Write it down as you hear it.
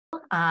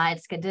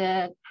It's good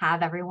to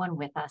have everyone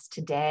with us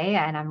today,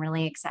 and I'm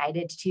really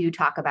excited to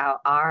talk about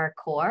our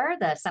core,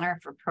 the Center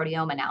for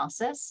Proteome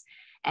Analysis.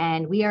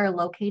 And we are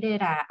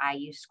located at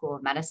IU School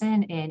of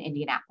Medicine in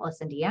Indianapolis,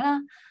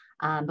 Indiana.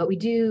 But we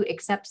do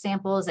accept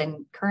samples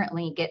and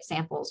currently get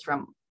samples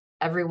from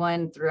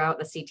everyone throughout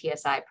the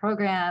CTSI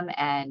program,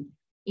 and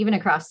even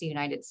across the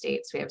United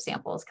States, we have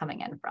samples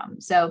coming in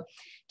from. So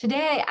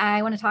today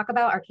I want to talk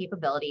about our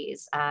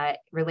capabilities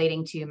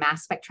relating to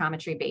mass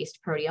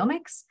spectrometry-based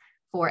proteomics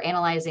for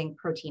analyzing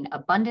protein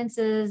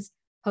abundances,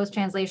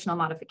 post-translational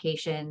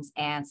modifications,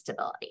 and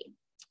stability.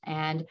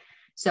 And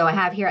so I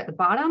have here at the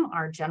bottom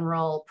our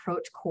general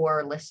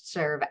ProteCore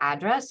listserv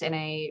address,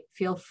 and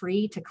feel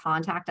free to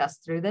contact us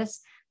through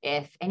this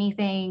if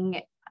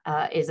anything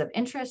is of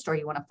interest or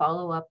you want to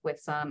follow up with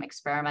some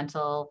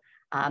experimental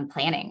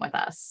planning with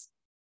us.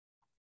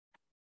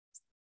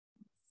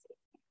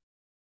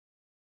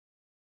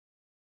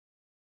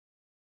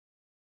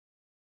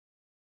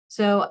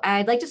 So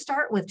I'd like to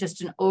start with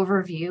just an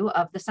overview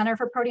of the Center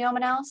for Proteome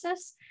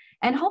Analysis.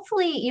 And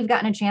hopefully you've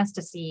gotten a chance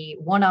to see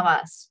one of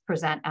us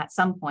present at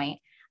some point.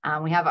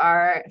 We have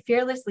our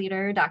fearless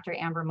leader, Dr.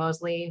 Amber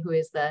Mosley, who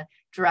is the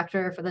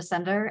director for the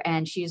center,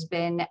 and she's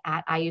been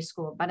at IU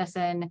School of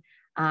Medicine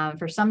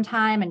for some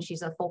time, and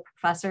she's a full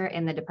professor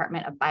in the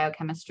Department of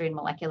Biochemistry and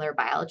Molecular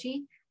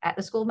Biology at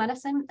the School of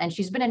Medicine, and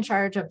she's been in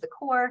charge of the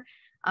core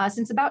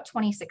since about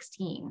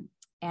 2016.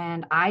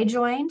 And I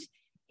joined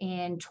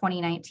in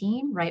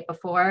 2019, right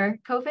before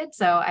COVID.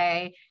 So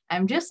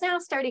I'm just now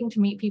starting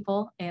to meet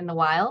people in the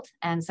wild.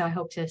 And so I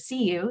hope to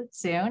see you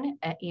soon,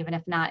 even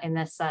if not in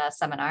this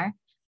seminar.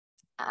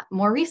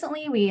 More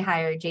recently, we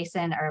hired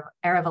Jason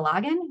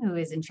Aravalagan, who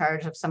is in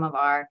charge of some of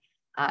our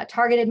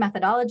targeted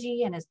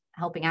methodology and is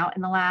helping out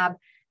in the lab.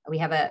 We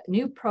have a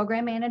new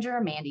program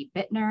manager, Mandy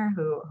Bittner,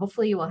 who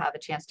hopefully you will have a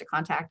chance to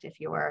contact if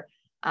you're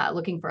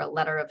looking for a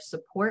letter of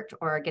support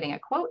or getting a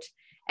quote.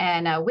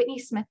 And Whitney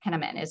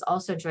Smith-Kenneman is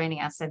also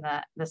joining us in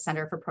the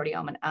Center for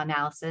Proteome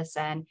Analysis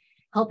and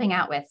helping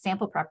out with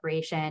sample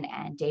preparation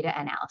and data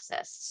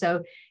analysis.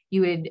 So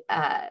you would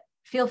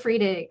feel free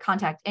to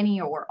contact any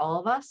or all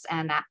of us,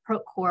 and that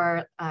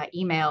ProteCore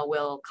email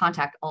will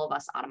contact all of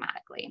us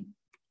automatically.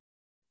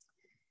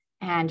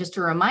 And just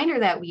a reminder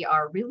that we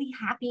are really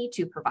happy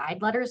to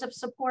provide letters of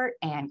support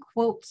and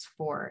quotes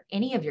for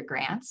any of your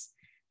grants.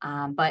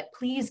 But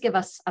please give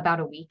us about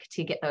a week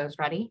to get those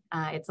ready.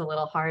 It's a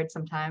little hard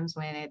sometimes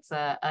when it's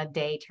a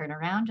day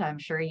turnaround. I'm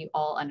sure you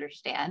all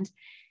understand.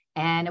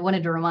 And I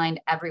wanted to remind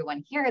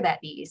everyone here that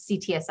the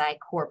CTSI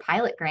core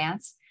pilot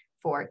grants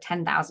for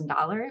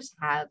 $10,000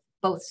 have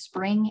both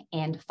spring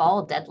and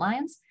fall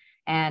deadlines.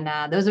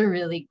 And those are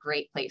really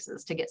great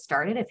places to get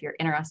started if you're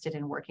interested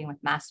in working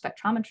with mass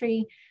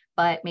spectrometry,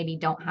 but maybe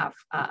don't have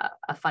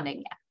a funding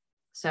yet.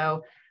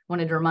 So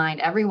wanted to remind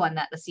everyone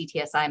that the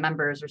CTSI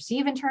members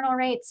receive internal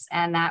rates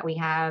and that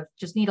we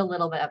just need a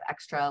little bit of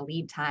extra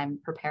lead time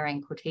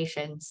preparing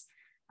quotations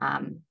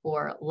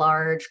for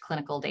large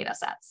clinical data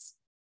sets.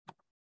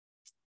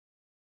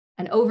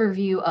 An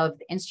overview of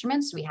the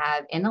instruments we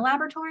have in the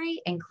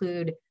laboratory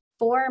include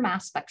 4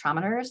 mass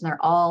spectrometers, and they're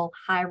all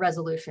high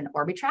resolution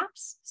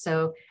Orbitraps.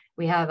 So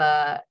we have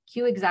a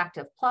Q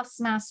Exactive Plus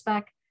mass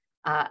spec,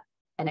 an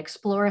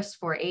Exploris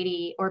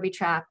 480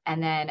 Orbitrap,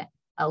 and then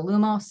a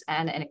Lumos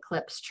and an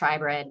Eclipse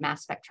tribrid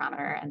mass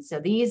spectrometer. And so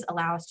these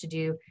allow us to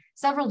do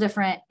several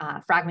different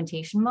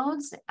fragmentation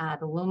modes. The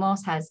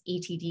Lumos has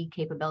ETD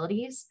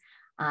capabilities,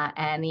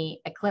 and the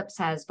Eclipse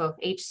has both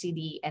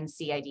HCD and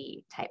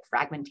CID type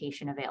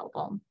fragmentation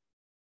available.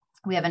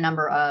 We have a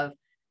number of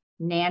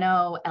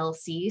nano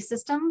LC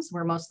systems.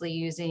 We're mostly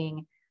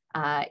using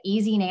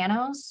Easy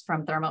Nanos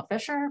from Thermo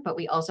Fisher, but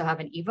we also have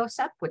an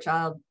EvoSep, which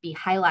I'll be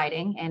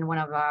highlighting in one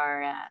of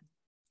our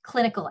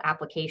clinical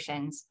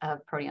applications of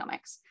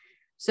proteomics.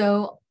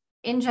 So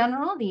in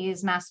general,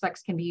 these mass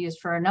specs can be used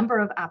for a number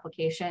of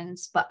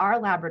applications, but our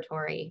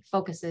laboratory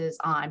focuses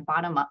on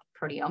bottom-up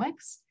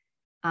proteomics.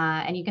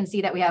 And you can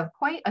see that we have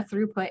quite a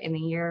throughput in the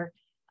year,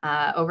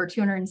 over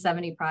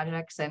 270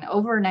 projects and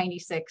over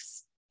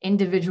 96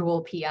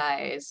 individual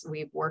PIs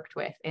we've worked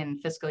with in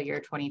fiscal year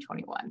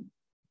 2021.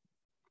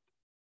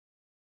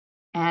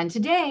 And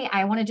today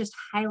I want to just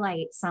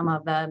highlight some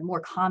of the more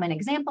common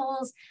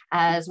examples,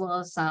 as well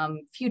as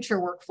some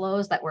future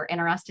workflows that we're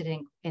interested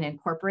in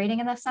incorporating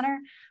in the center.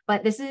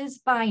 But this is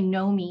by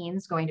no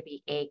means going to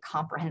be a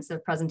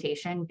comprehensive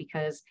presentation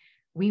because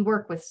we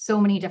work with so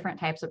many different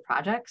types of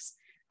projects.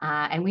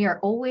 And we are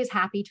always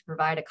happy to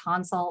provide a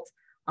consult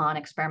on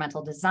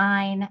experimental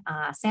design,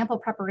 sample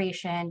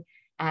preparation,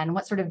 and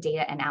what sort of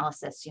data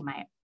analysis you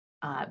might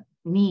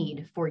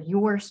need for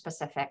your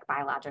specific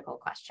biological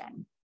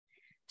question.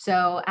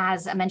 So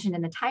as I mentioned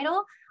in the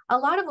title, a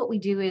lot of what we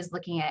do is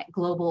looking at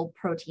global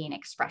protein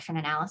expression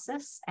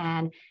analysis.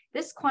 And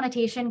this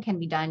quantitation can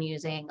be done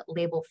using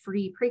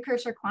label-free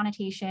precursor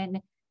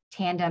quantitation,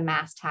 tandem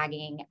mass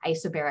tagging,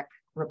 isobaric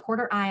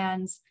reporter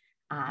ions,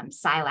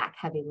 SILAC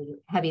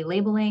heavy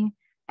labeling,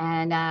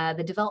 and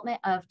the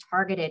development of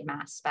targeted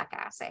mass spec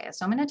assays.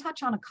 So I'm going to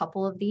touch on a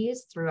couple of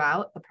these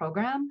throughout the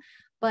program,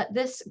 But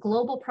this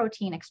global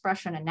protein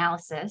expression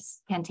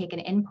analysis can take an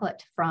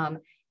input from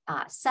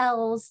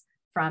cells,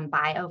 from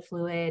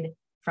biofluid,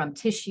 from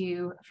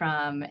tissue,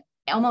 from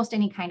almost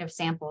any kind of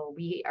sample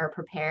we are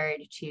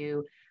prepared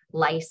to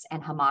lyse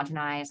and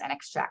homogenize and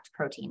extract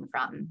protein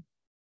from.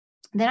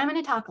 Then I'm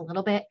going to talk a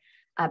little bit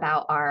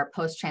about our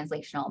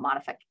post-translational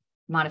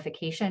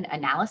modification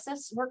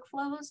analysis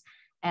workflows,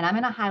 and I'm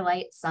going to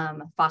highlight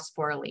some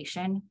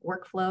phosphorylation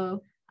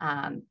workflow,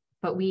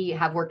 but we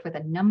have worked with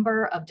a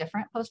number of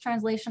different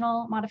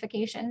post-translational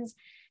modifications,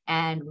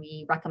 and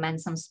we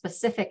recommend some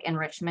specific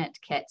enrichment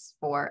kits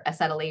for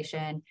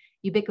acetylation,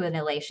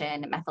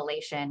 ubiquitinylation,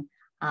 methylation,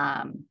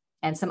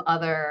 and some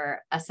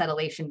other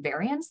acetylation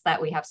variants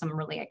that we have some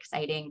really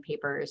exciting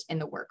papers in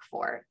the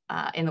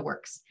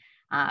works.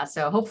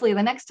 So hopefully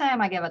the next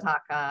time I give a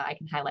talk, I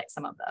can highlight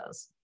some of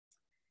those.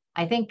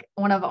 I think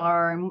one of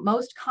our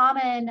most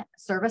common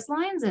service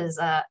lines is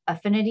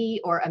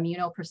affinity or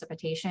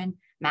immunoprecipitation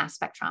mass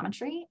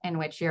spectrometry, in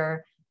which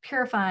you're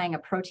purifying a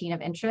protein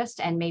of interest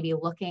and maybe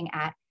looking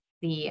at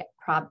the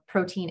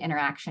protein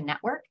interaction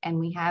network. And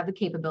we have the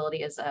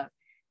capabilities of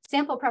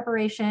sample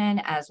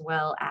preparation as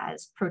well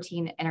as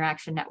protein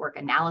interaction network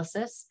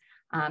analysis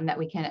that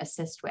we can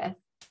assist with.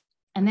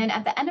 And then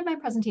at the end of my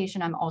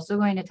presentation, I'm also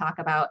going to talk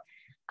about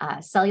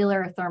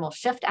cellular thermal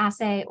shift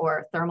assay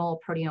or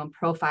thermal proteome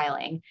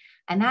profiling.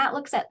 And that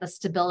looks at the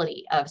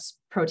stability of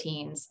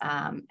proteins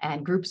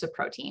and groups of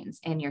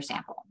proteins in your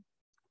sample.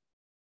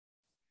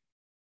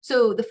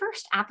 So the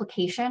first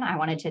application I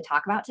wanted to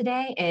talk about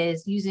today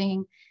is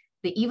using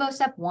the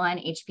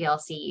EvoSep1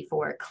 HPLC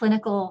for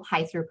clinical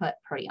high throughput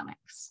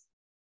proteomics.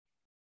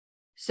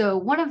 So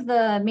one of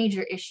the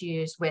major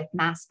issues with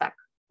mass spec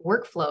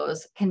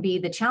workflows can be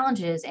the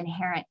challenges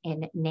inherent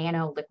in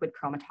nano liquid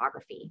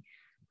chromatography.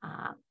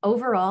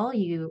 Overall,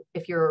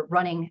 if you're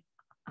running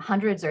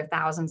hundreds or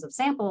thousands of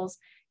samples,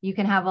 you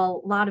can have a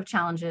lot of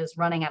challenges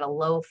running at a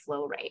low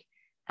flow rate.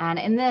 And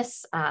in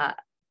this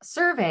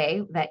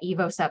survey that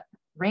EvoSep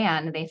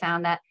ran, they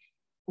found that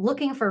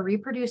looking for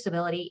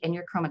reproducibility in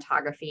your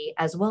chromatography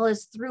as well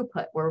as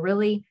throughput were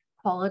really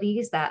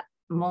qualities that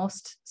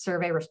most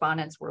survey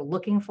respondents were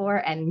looking for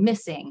and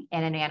missing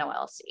in a nano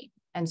LC.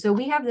 And so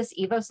we have this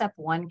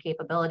EvoSep1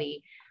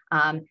 capability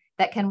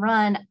that can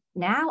run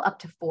now up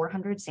to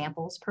 400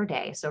 samples per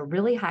day, so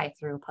really high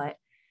throughput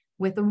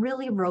with a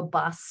really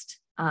robust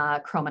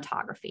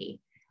chromatography.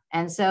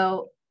 And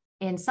so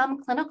in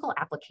some clinical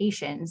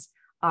applications,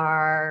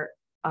 one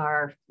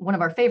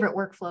of our favorite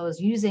workflows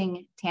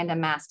using tandem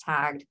mass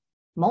tagged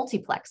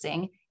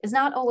multiplexing is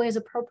not always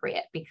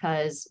appropriate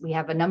because we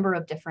have a number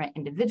of different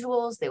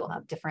individuals, they will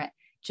have different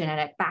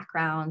genetic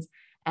backgrounds,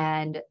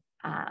 and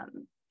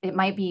it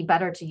might be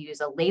better to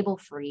use a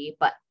label-free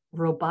but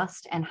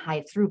robust and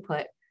high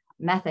throughput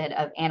method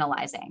of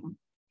analyzing.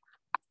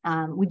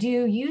 We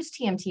do use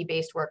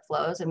TMT-based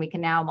workflows, and we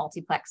can now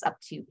multiplex up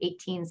to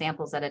 18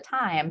 samples at a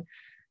time.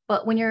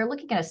 But when you're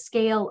looking at a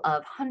scale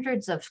of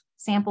hundreds of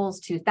samples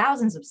to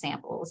thousands of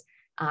samples,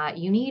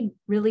 you need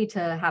really to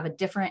have a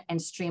different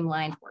and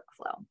streamlined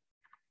workflow.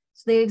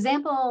 So the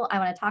example I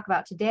want to talk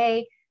about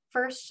today,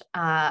 first,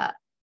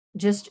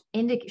 just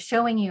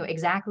showing you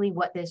exactly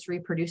what this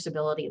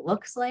reproducibility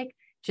looks like,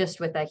 just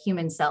with a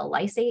human cell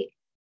lysate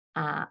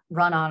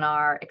run on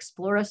our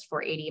Exploris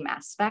 480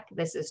 mass spec.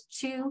 This is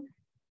 2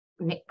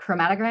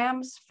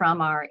 chromatograms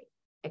from our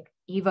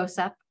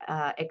EvoSep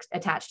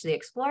attached to the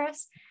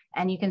Exploris.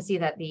 And you can see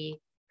that the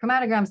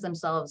chromatograms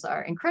themselves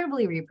are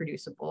incredibly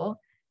reproducible.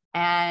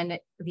 And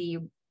the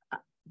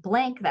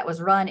blank that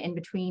was run in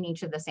between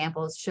each of the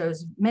samples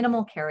shows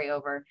minimal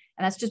carryover.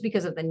 And that's just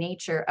because of the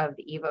nature of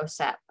the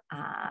EvoSep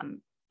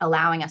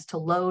allowing us to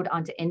load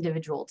onto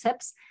individual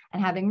tips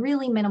and having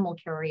really minimal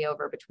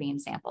carryover between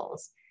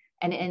samples.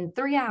 And in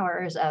 3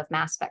 hours of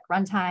mass spec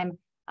runtime,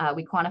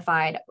 we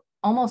quantified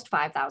almost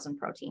 5,000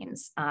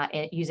 proteins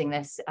using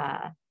this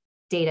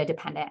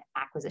data-dependent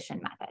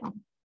acquisition method.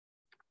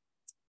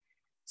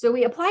 So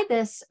we applied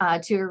this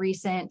to a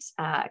recent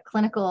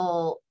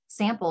clinical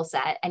sample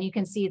set, and you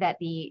can see that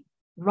the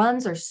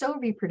runs are so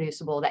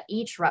reproducible that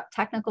each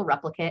technical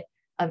replicate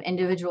of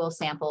individual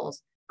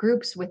samples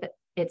groups with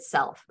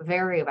itself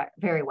very,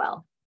 very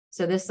well.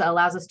 So this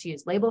allows us to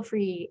use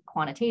label-free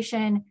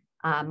quantitation,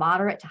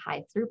 moderate to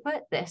high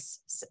throughput.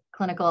 This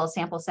clinical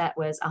sample set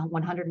was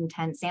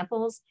 110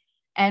 samples,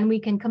 and we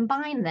can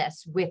combine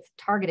this with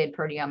targeted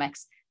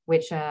proteomics,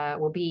 which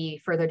will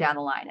be further down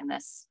the line in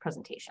this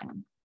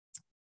presentation.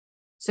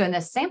 So in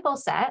this sample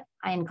set,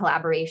 in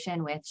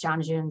collaboration with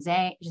Jianjun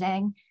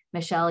Zhang,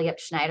 Michelle Yip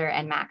Schneider,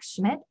 and Max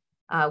Schmidt,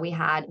 we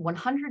had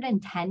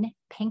 110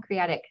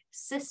 pancreatic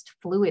cyst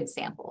fluid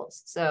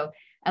samples. So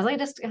as I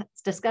just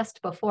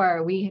discussed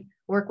before, we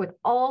work with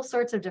all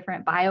sorts of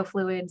different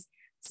biofluids,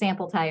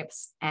 sample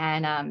types,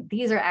 and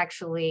these are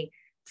actually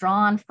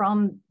drawn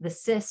from the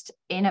cyst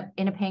in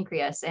a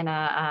pancreas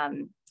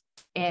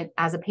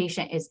as a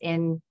patient is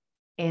in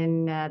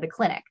the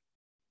clinic.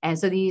 And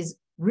so these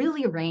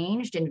really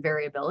ranged in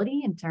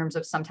variability in terms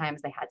of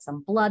sometimes they had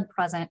some blood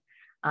present,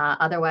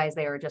 otherwise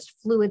they were just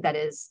fluid that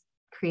is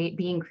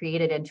being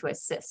created into a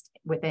cyst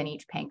within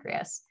each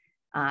pancreas.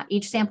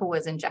 Each sample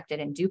was injected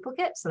in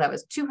duplicate, so that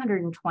was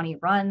 220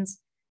 runs.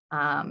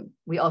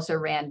 We also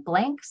ran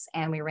blanks,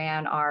 and we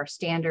ran our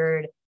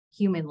standard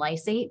human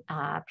lysate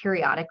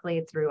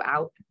periodically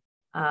throughout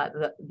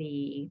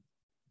the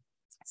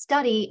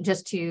study,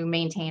 just to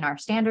maintain our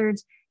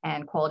standards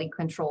and quality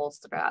controls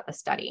throughout the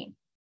study.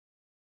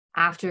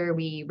 After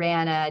we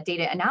ran a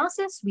data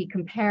analysis, we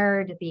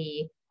compared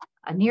the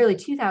nearly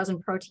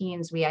 2,000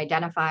 proteins we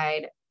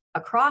identified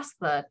across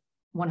the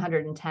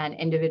 110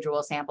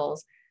 individual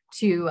samples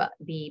to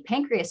the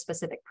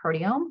pancreas-specific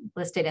proteome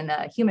listed in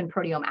the Human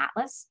Proteome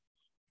Atlas.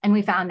 And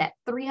we found that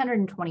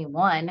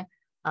 321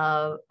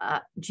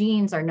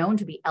 genes are known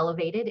to be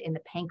elevated in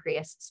the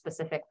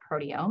pancreas-specific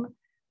proteome.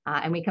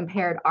 And we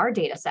compared our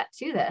data set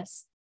to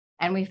this,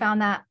 and we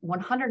found that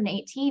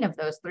 118 of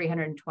those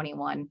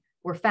 321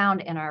 were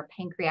found in our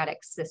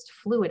pancreatic cyst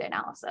fluid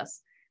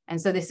analysis. And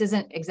so this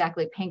isn't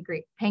exactly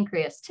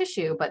pancreas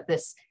tissue, but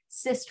this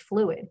cyst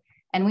fluid.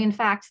 And we in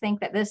fact think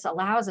that this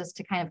allows us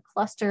to kind of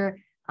cluster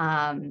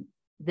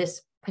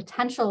this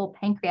potential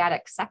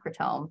pancreatic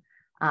secretome,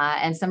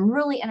 and some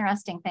really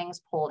interesting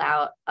things pulled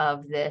out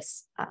of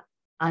this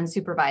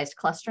unsupervised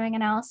clustering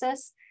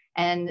analysis.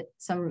 And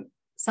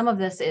some of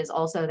this is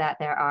also that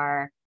there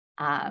are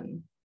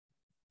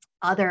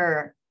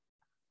other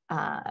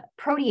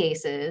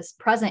proteases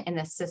present in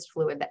this cyst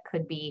fluid that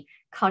could be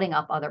cutting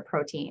up other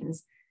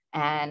proteins.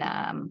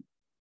 And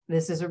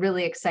this is a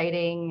really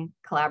exciting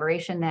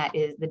collaboration that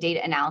is, the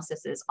data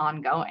analysis is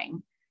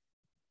ongoing.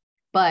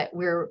 But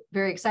we're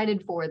very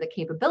excited for the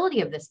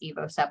capability of this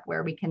EvoSep,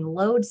 where we can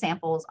load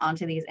samples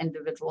onto these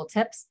individual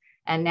tips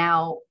and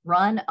now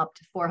run up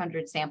to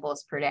 400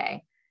 samples per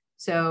day.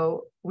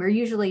 So we're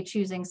usually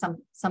choosing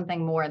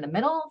something more in the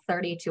middle,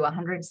 30 to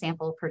 100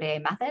 sample per day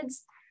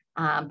methods.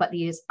 But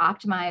these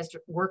optimized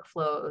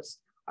workflows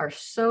are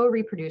so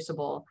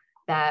reproducible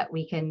that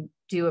we can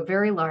do a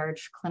very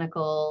large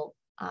clinical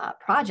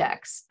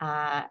projects.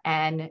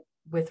 And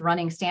with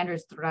running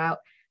standards throughout,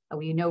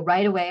 we know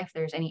right away if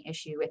there's any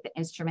issue with the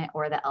instrument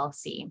or the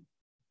LC.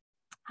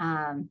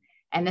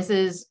 And this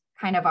is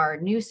kind of our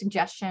new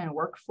suggestion and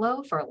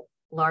workflow for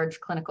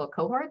large clinical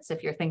cohorts.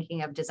 If you're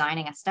thinking of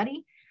designing a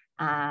study,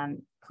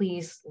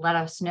 please let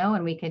us know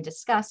and we can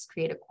discuss,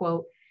 create a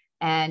quote,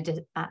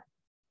 and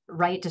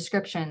write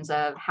descriptions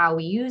of how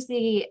we use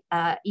the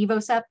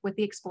EvoSep with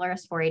the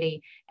Exploris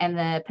 480 and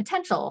the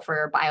potential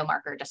for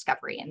biomarker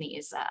discovery in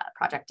these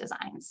project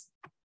designs.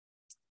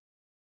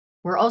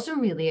 We're also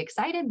really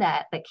excited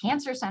that the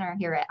Cancer Center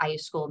here at IU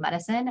School of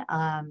Medicine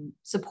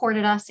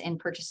supported us in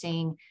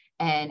purchasing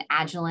an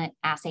Agilent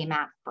Assay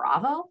Map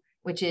Bravo,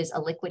 which is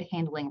a liquid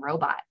handling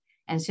robot.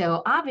 And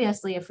so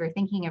obviously, if we're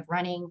thinking of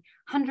running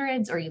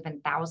hundreds or even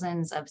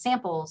thousands of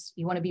samples,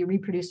 you want to be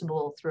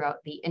reproducible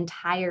throughout the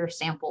entire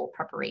sample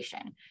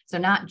preparation. So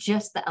not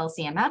just the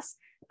LC-MS,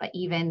 but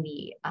even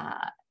the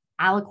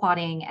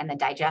aliquoting and the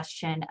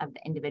digestion of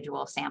the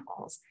individual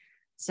samples.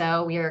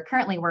 So we are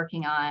currently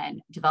working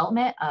on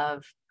development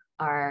of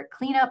our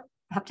cleanup,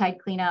 peptide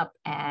cleanup,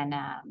 and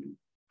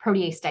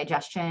protease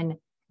digestion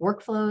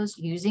workflows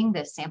using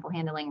this sample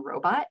handling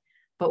robot.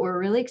 But we're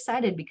really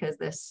excited because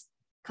this,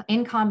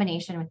 in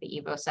combination with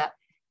the EvoSep,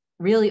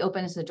 really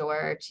opens the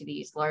door to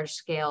these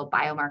large-scale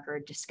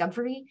biomarker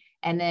discovery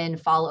and then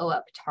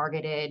follow-up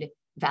targeted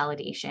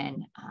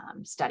validation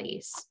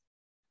studies.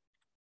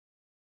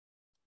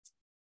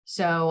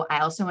 So I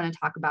also want to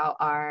talk about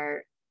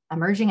our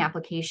emerging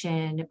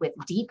application with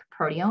deep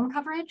proteome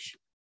coverage.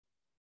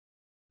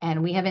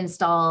 And we have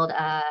installed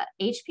a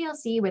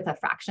HPLC with a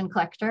fraction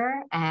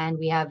collector, and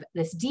we have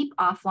this deep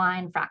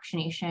offline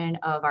fractionation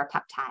of our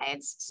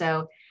peptides.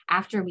 So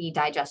after we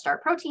digest our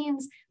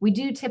proteins, we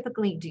do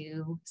typically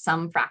do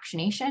some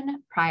fractionation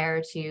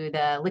prior to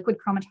the liquid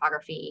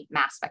chromatography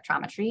mass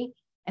spectrometry.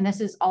 And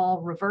this is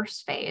all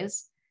reverse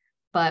phase,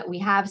 but we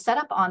have set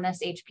up on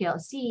this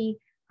HPLC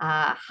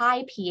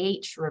high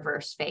pH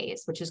reverse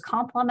phase, which is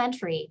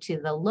complementary to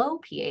the low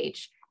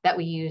pH that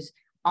we use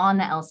on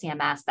the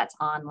LC-MS that's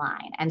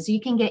online. And so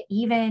you can get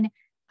even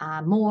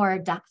more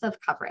depth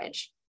of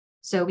coverage.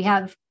 So we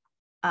have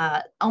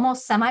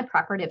almost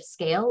semi-preparative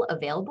scale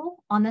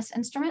available on this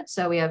instrument.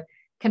 So we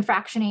can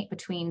fractionate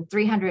between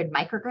 300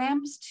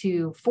 micrograms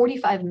to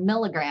 45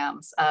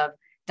 milligrams of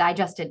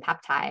digested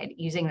peptide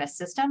using this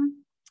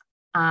system.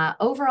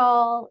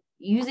 Overall,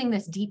 using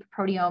this deep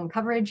proteome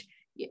coverage,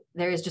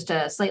 there is just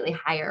a slightly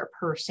higher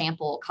per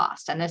sample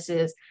cost. And this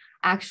is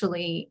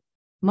actually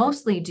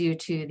mostly due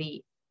to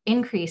the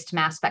increased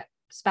mass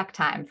spec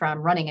time from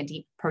running a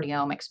deep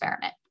proteome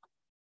experiment.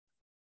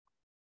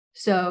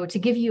 So to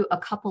give you a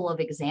couple of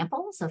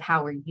examples of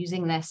how we're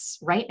using this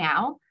right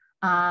now,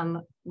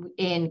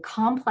 in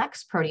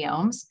complex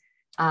proteomes,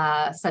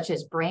 such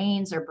as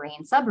brains or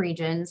brain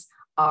subregions,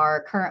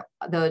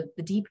 the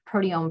deep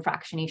proteome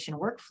fractionation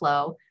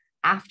workflow,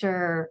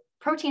 after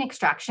protein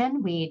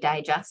extraction, we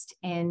digest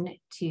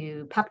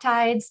into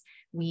peptides,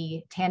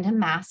 we tandem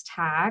mass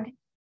tag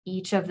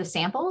each of the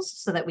samples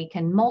so that we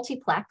can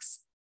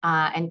multiplex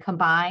and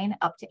combine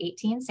up to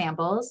 18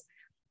 samples.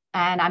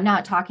 And I'm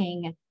not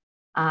talking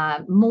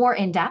more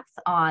in depth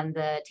on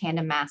the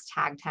tandem mass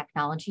tag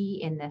technology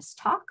in this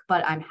talk,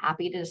 but I'm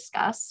happy to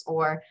discuss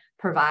or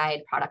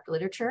provide product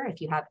literature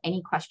if you have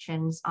any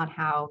questions on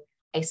how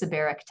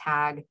isobaric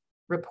tag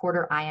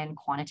reporter ion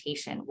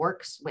quantitation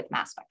works with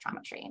mass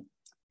spectrometry.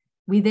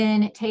 We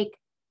then take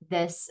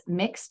this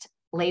mixed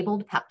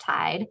labeled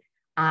peptide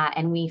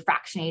and we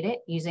fractionate it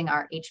using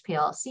our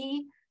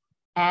HPLC,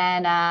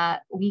 and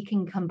we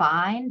can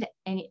combine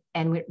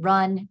and we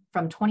run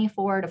from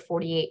 24 to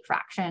 48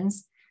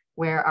 fractions,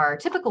 where our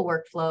typical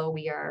workflow,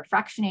 we are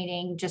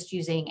fractionating just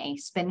using a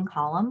spin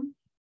column,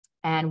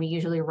 and we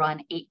usually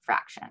run 8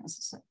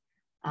 fractions.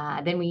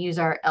 Then we use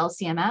our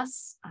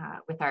LCMS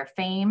with our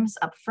FAMEs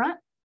up front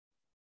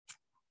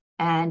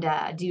and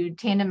do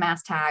tandem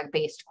mass tag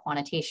based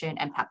quantitation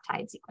and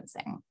peptide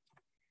sequencing.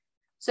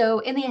 So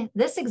in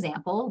this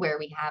example, where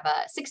we have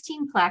a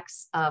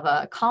 16-plex of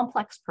a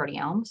complex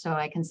proteome, so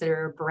I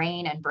consider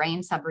brain and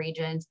brain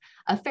subregions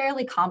a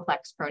fairly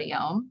complex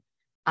proteome.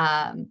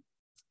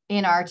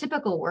 In our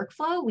typical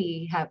workflow,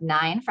 we have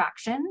 9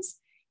 fractions,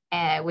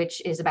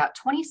 which is about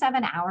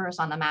 27 hours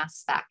on the mass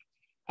spec.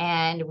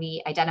 And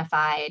we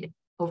identified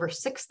over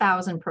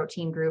 6,000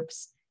 protein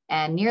groups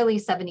and nearly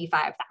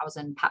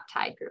 75,000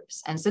 peptide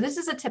groups. And so this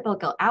is a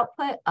typical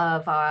output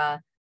of a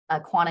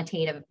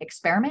quantitative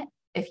experiment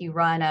if you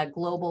run a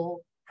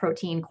global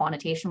protein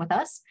quantitation with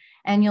us.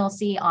 And you'll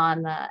see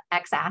on the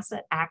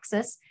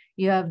x-axis,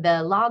 you have the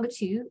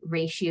log2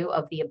 ratio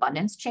of the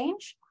abundance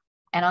change.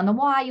 And on the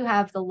y, you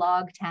have the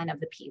log 10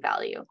 of the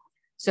p-value.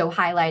 So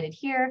highlighted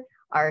here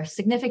are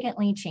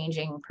significantly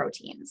changing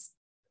proteins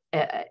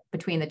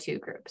between the 2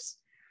 groups.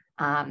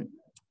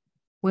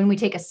 When we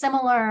take a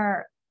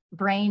similar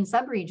brain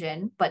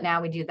subregion, but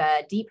now we do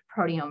the deep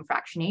proteome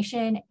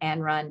fractionation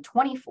and run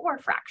 24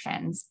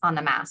 fractions on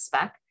the mass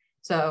spec,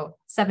 so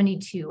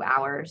 72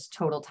 hours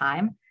total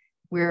time,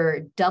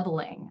 we're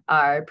doubling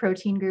our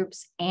protein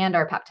groups and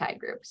our peptide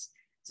groups.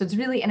 So it's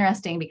really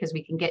interesting because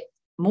we can get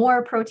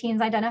more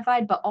proteins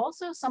identified, but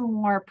also some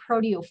more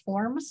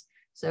proteoforms.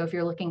 So if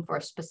you're looking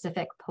for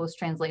specific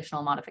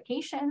post-translational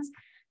modifications,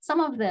 some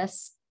of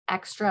this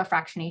extra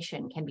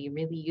fractionation can be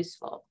really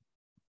useful.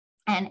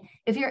 And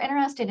if you're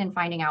interested in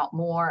finding out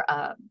more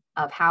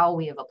of how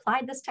we have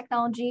applied this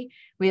technology,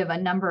 we have a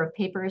number of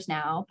papers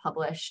now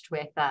published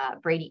with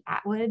Brady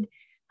Atwood.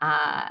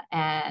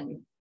 And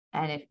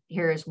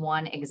here's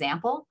one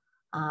example.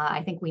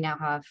 I think we now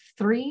have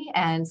 3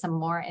 and some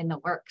more in the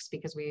works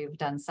because we've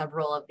done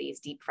several of these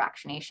deep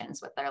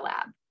fractionations with their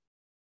lab.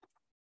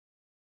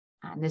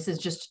 And this is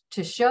just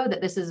to show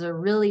that this is a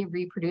really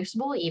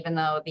reproducible, even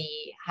though the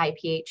high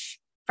pH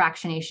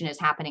fractionation is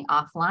happening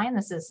offline.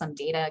 This is some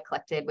data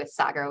collected with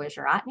Sagar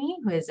Wijaratney,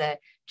 who is a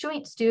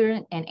joint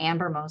student in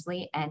Amber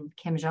Mosley and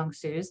Kim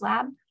Jong-soo's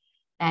lab.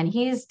 And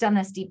he's done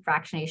this deep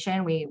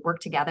fractionation. We work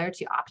together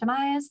to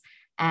optimize,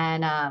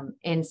 and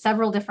in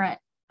several different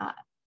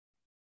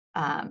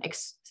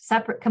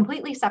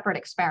completely separate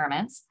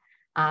experiments,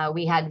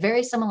 we had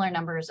very similar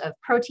numbers of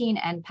protein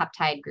and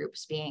peptide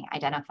groups being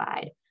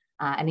identified.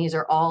 And these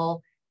are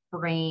all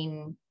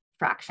brain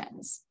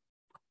fractions.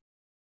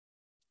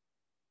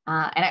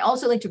 And I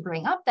also like to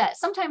bring up that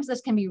sometimes this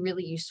can be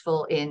really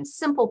useful in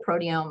simple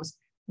proteomes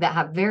that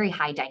have very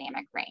high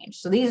dynamic range.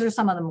 So these are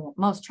some of the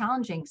most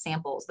challenging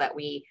samples that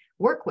we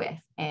work with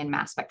in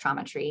mass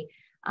spectrometry.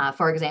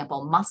 For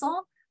example,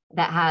 muscle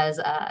that has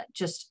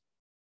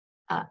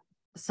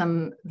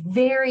some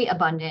very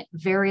abundant,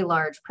 very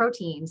large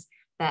proteins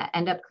that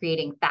end up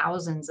creating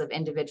thousands of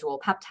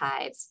individual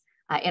peptides.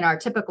 In our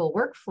typical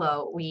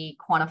workflow, we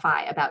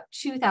quantify about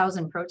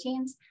 2,000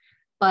 proteins.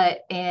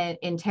 But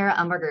in Tara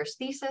Umberger's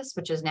thesis,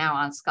 which is now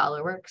on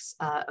ScholarWorks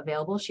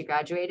available, she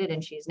graduated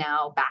and she's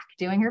now back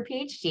doing her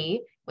PhD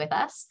with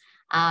us.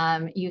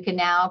 You can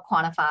now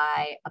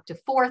quantify up to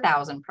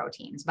 4,000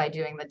 proteins by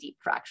doing the deep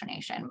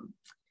fractionation.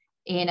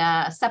 In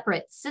a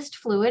separate cyst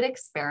fluid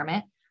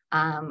experiment,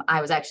 I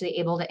was actually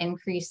able to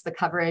increase the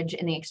coverage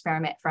in the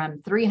experiment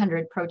from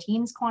 300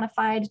 proteins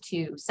quantified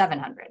to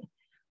 700.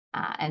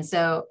 And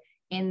so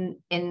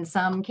in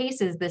some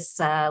cases, this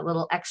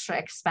little extra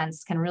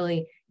expense can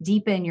really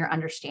deepen your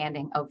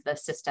understanding of the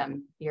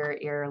system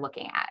you're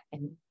looking at.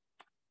 And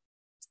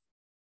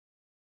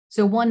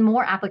so one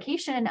more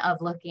application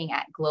of looking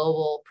at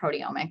global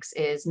proteomics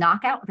is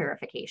knockout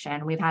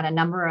verification. We've had a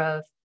number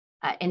of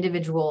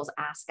individuals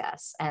ask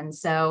us. And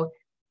so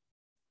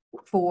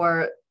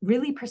for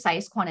really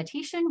precise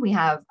quantitation, we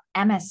have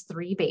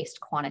MS3-based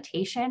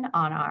quantitation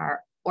on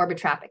our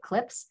Orbitrap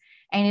Eclipse,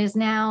 and is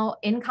now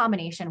in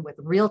combination with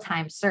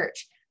real-time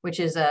search, which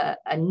is a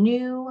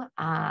new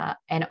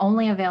and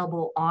only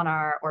available on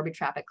our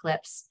Orbitrap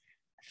Eclipse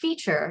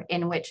feature,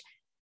 in which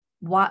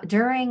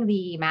during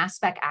the mass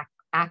spec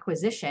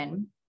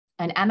acquisition,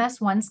 an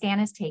MS1 scan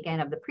is taken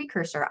of the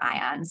precursor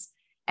ions,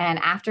 and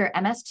after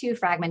MS2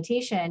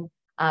 fragmentation,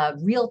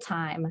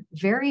 real-time,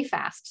 very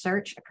fast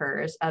search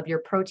occurs of your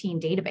protein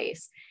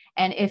database.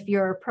 And if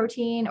your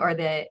protein or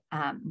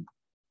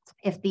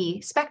if the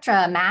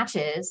spectra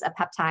matches a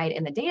peptide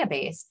in the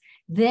database,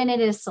 then it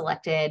is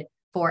selected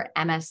for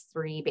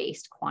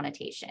MS3-based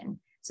quantitation.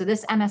 So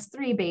this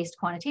MS3-based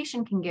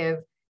quantitation can give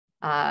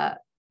a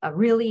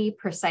really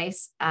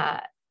precise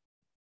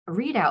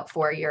readout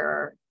for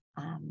your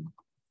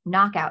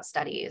knockout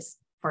studies,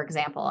 for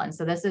example. And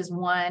so this is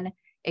one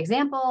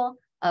example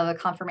of a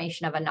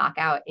confirmation of a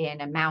knockout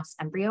in a mouse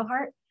embryo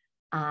heart.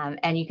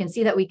 And you can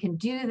see that we can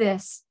do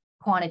this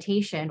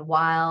quantitation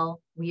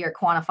while we are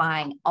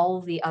quantifying all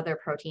of the other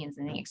proteins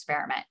in the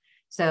experiment.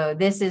 So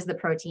this is the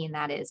protein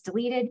that is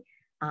deleted.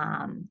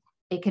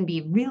 It can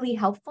be really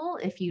helpful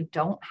if you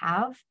don't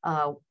have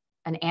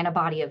an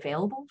antibody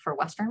available for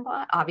Western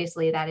blot.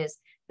 Obviously, that is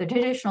the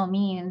traditional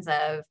means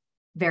of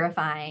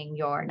verifying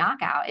your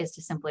knockout, is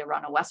to simply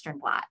run a Western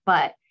blot.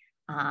 But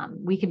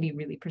we can be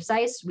really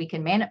precise. We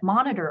can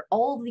monitor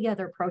all the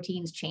other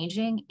proteins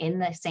changing in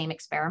the same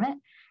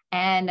experiment,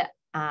 and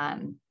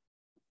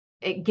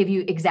it give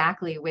you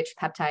exactly which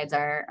peptides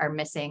are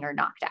missing or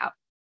knocked out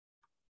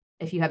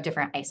if you have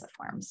different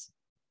isoforms.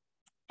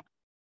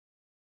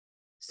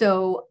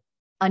 So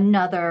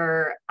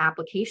another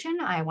application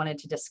I wanted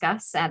to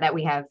discuss that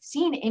we have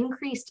seen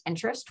increased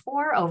interest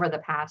for over the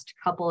past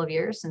couple of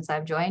years since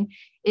I've joined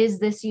is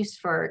this use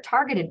for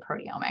targeted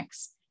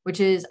proteomics, which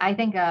is, I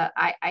think,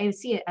 I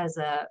see it as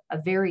a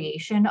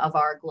variation of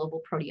our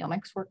global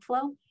proteomics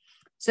workflow.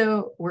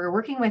 So we're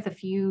working with a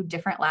few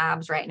different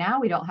labs right now.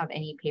 We don't have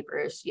any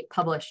papers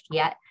published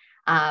yet,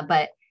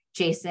 but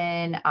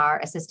Jason, our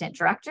assistant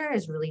director,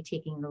 is really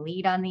taking the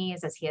lead on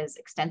these as he has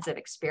extensive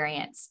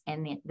experience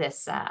in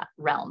this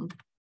realm.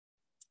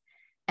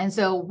 And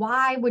so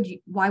why would you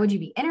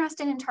be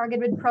interested in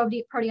targeted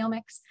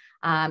proteomics?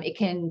 It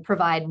can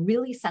provide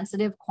really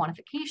sensitive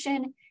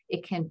quantification.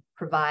 It can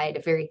provide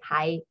a very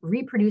high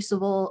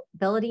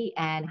reproducibility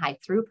and high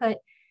throughput.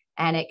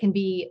 And it can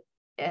be,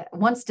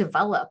 once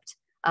developed,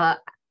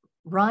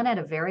 run at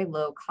a very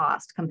low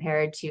cost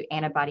compared to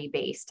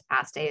antibody-based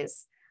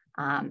assays.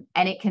 And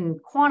it can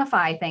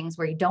quantify things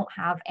where you don't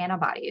have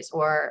antibodies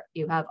or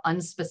you have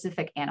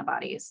unspecific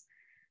antibodies.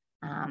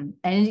 And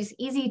it is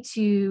easy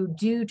to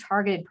do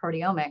targeted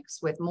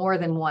proteomics with more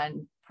than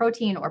one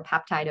protein or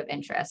peptide of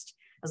interest,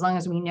 as long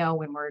as we know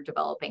when we're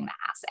developing the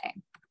assay.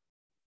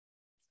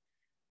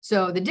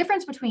 So the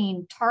difference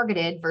between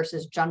targeted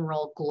versus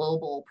general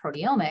global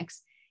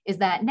proteomics is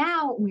that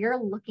now we're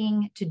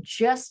looking to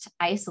just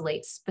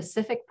isolate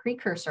specific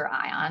precursor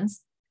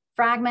ions,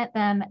 fragment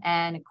them,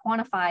 and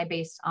quantify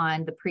based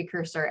on the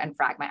precursor and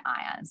fragment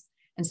ions.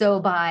 And so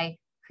by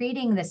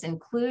creating this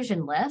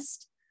inclusion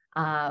list,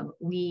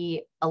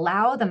 we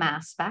allow the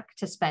mass spec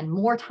to spend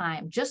more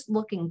time just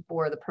looking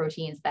for the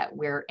proteins that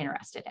we're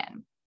interested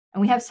in.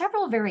 And we have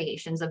several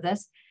variations of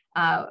this.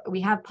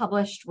 We have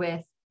published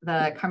with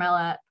the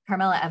Carmela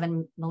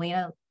Evan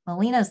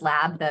Molina's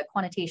lab, the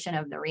quantitation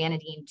of the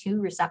ryanodine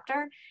 2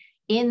 receptor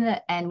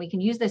and we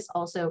can use this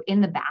also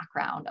in the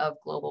background of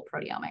global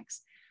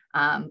proteomics.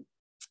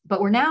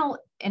 But we're now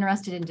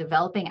interested in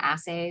developing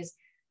assays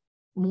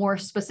more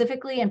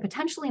specifically and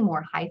potentially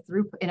more high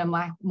throughput, in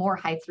a more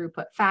high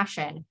throughput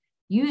fashion,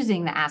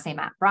 using the assay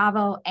map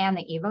Bravo and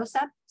the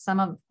EvoSep. Some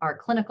of our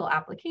clinical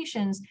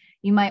applications,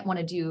 you might want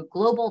to do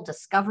global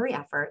discovery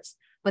efforts,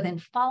 but then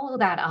follow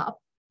that up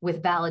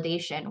with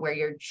validation where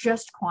you're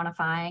just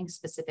quantifying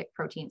specific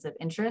proteins of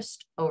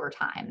interest over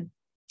time.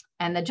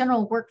 And the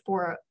general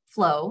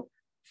workflow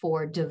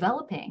for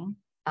developing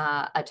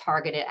a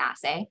targeted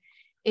assay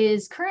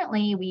is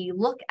currently we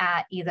look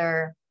at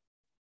either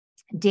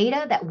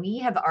data that we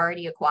have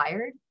already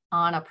acquired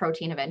on a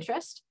protein of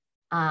interest,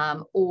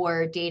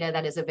 or data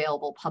that is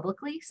available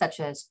publicly, such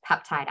as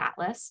Peptide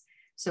Atlas.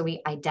 So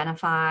we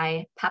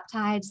identify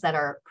peptides that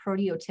are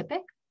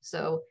proteotypic,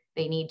 so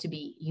they need to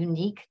be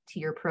unique to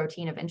your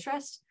protein of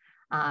interest.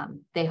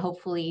 They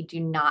hopefully do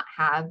not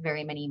have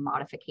very many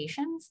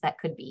modifications that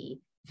could be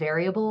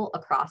variable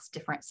across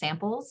different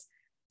samples.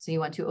 So you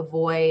want to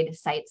avoid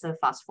sites of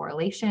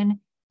phosphorylation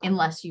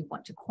unless you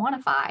want to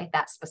quantify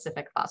that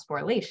specific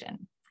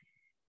phosphorylation.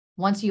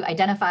 Once you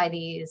identify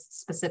these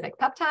specific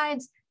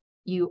peptides,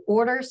 you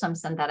order some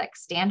synthetic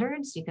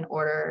standards. You can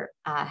order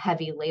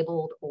heavy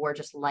labeled or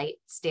just light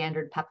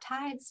standard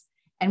peptides.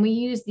 And we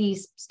use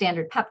these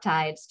standard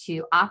peptides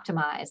to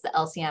optimize the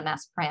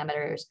LC-MS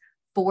parameters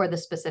for the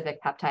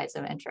specific peptides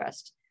of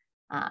interest.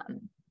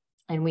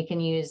 And we can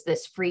use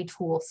this free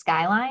tool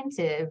Skyline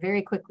to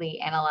very quickly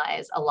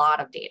analyze a lot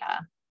of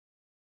data.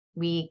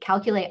 We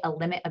calculate a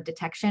limit of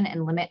detection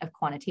and limit of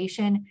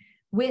quantitation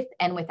with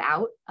and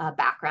without a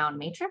background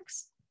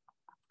matrix,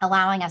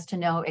 allowing us to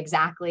know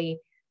exactly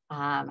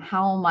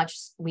how much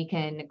we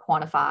can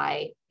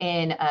quantify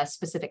in a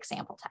specific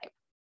sample type.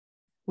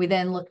 We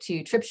then look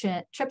to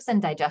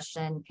trypsin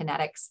digestion,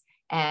 kinetics,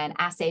 and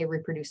assay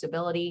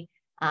reproducibility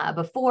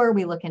before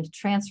we look into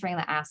transferring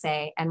the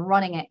assay and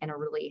running it in a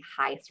really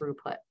high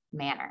throughput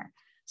manner.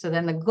 So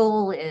then the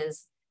goal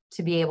is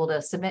to be able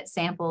to submit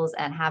samples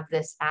and have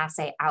this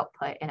assay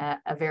output in a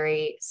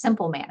very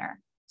simple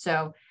manner.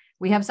 So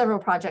we have several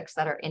projects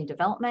that are in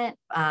development.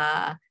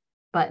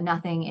 but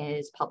nothing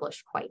is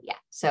published quite yet.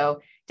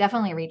 So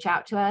definitely reach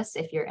out to us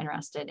if you're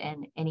interested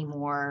in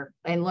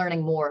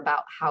learning more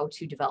about how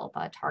to develop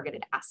a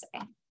targeted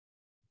assay.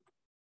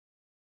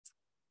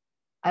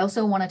 I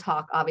also want to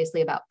talk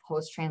obviously about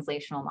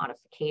post-translational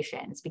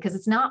modifications, because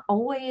it's not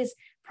always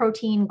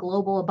protein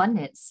global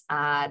abundance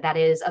that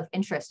is of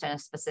interest in a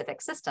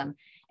specific system.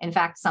 In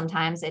fact,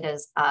 sometimes it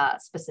is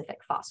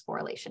specific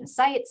phosphorylation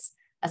sites,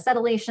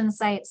 acetylation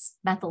sites,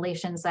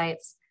 methylation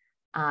sites.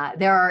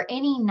 There are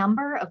any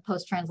number of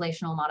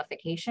post-translational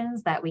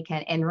modifications that we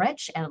can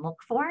enrich and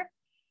look for.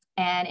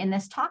 And in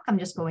this talk, I'm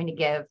just going to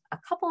give a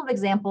couple of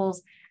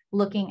examples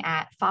looking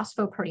at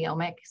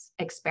phosphoproteomics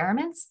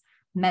experiments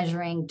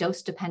measuring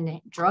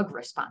dose-dependent drug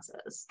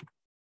responses.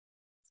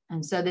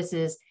 And so this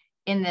is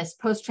in this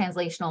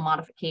post-translational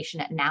modification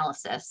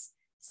analysis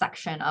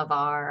section of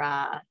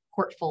our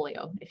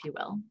portfolio, if you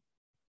will.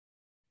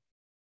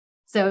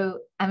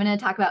 So I'm going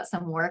to talk about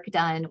some work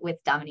done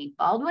with Dominique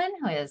Baldwin,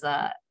 who is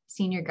a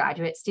senior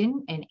graduate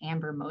student in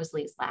Amber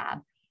Mosley's lab.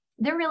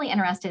 They're really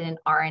interested in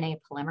RNA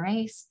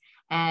polymerase,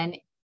 and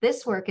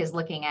this work is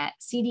looking at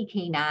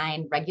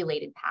CDK9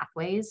 regulated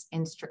pathways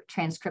in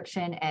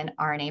transcription and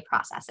RNA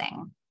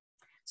processing.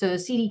 So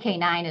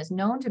CDK9 is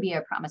known to be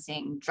a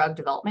promising drug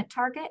development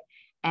target,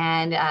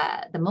 and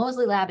the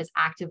Mosley lab is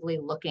actively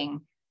looking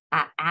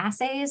at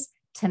assays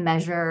to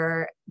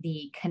measure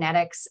the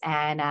kinetics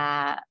and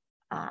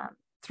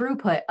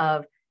throughput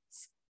of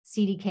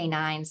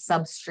CDK9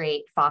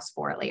 substrate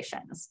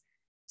phosphorylations.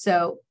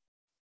 So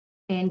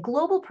in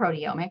global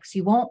proteomics,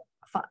 you won't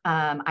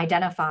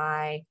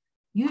identify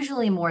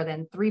usually more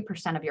than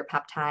 3% of your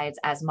peptides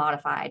as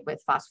modified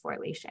with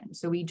phosphorylation.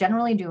 So we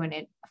generally do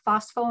a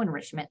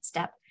phospho-enrichment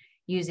step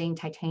using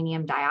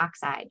titanium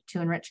dioxide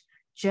to enrich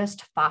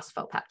just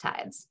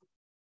phosphopeptides.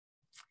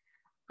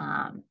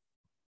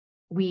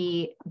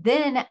 We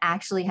then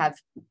actually have,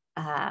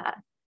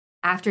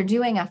 after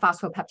doing a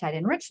phosphopeptide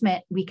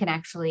enrichment, we can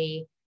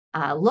actually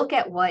look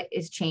at what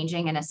is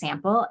changing in a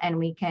sample, and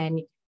we can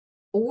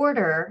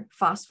order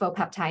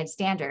phosphopeptide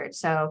standards.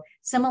 So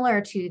similar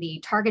to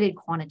the targeted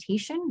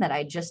quantitation that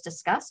I just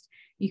discussed,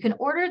 you can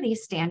order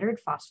these standard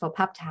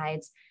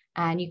phosphopeptides,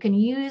 and you can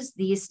use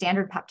these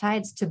standard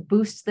peptides to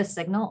boost the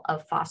signal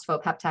of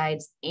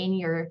phosphopeptides in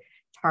your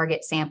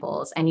target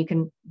samples. And you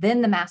can,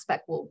 then the mass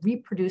spec will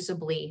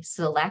reproducibly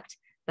select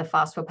the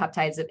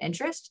phosphopeptides of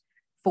interest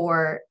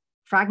for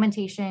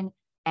fragmentation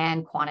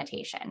and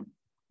quantitation.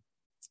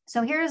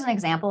 So here's an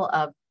example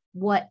of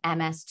what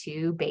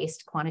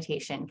MS2-based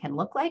quantitation can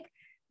look like,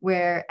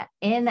 where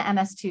in the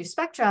MS2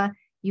 spectra,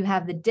 you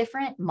have the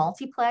different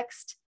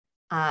multiplexed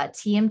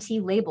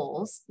TMT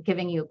labels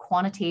giving you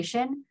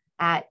quantitation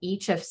at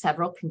each of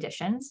several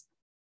conditions,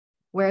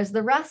 whereas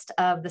the rest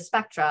of the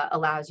spectra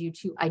allows you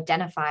to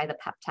identify the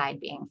peptide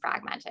being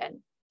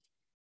fragmented.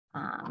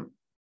 And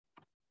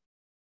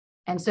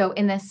so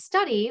in this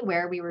study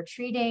where we were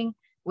treating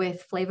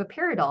with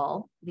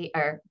flavopiridol,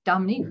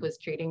 Dominique was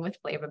treating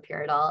with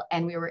flavopiridol,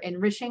 and we were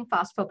enriching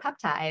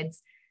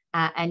phosphopeptides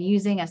and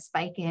using a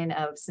spike in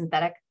of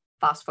synthetic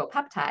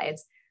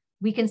phosphopeptides,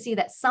 we can see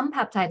that some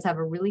peptides have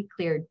a really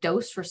clear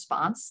dose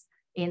response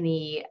in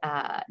the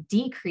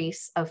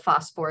decrease of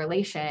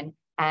phosphorylation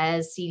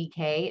as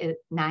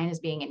CDK9 is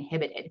being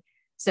inhibited.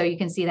 So you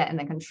can see that in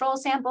the control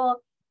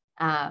sample.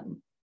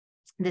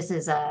 This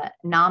is a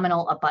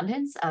nominal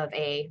abundance of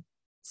a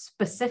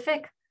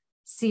specific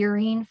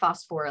serine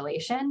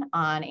phosphorylation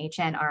on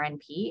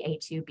HNRNP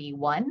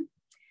A2B1.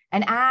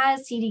 And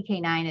as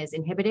CDK9 is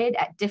inhibited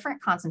at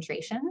different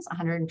concentrations,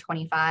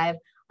 125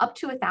 up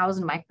to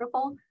 1,000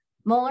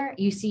 micromolar,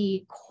 you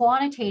see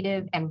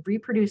quantitative and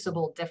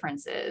reproducible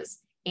differences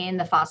in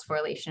the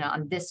phosphorylation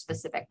on this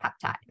specific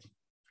peptide.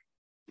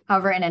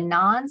 However, in a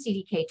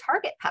non-CDK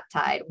target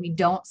peptide, we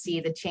don't see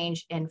the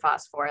change in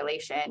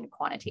phosphorylation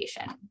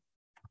quantitation.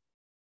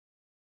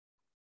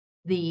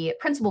 The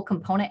principal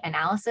component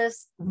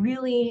analysis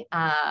really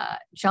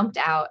jumped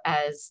out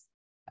as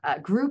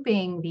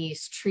grouping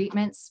these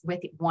treatments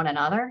with one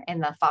another in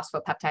the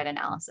phosphopeptide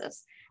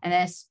analysis. And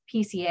this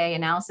PCA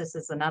analysis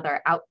is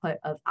another output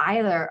of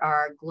either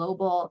our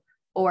global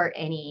or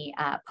any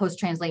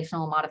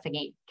post-translational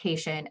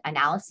modification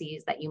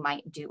analyses that you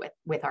might do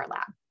with our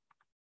lab.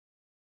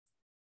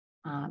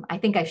 I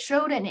think I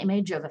showed an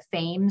image of a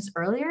FAMES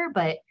earlier,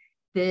 but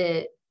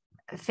the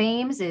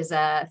FAMES is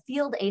a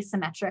field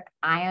asymmetric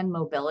ion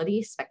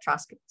mobility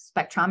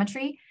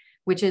spectrometry,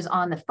 which is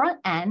on the front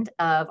end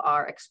of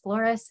our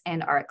Exploris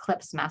and our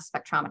Eclipse mass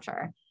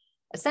spectrometer.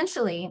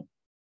 Essentially,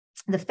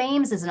 the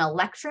FAMES is an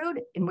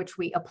electrode in which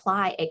we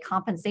apply a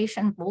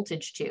compensation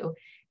voltage to.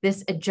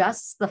 This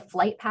adjusts the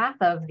flight path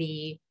of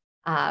the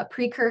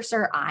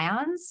precursor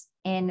ions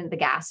in the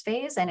gas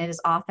phase, and it is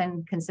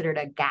often considered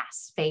a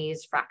gas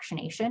phase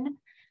fractionation.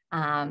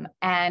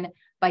 And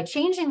by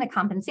changing the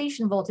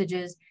compensation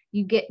voltages,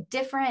 you get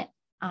different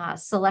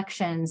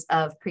selections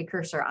of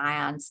precursor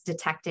ions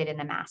detected in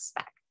the mass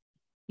spec.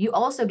 You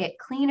also get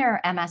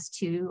cleaner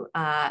MS2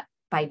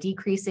 by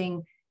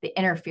decreasing the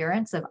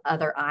interference of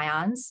other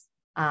ions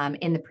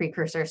in the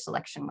precursor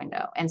selection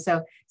window. And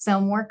so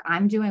some work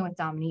I'm doing with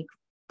Dominique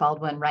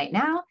Baldwin right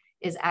now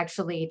is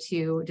actually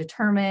to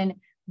determine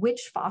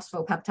which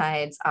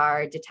phosphopeptides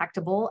are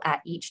detectable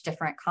at each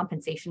different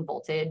compensation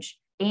voltage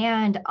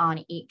and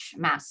on each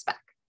mass spec.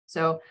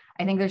 So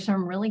I think there's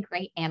some really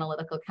great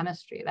analytical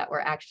chemistry that we're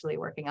actually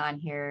working on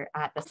here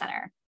at the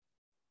center.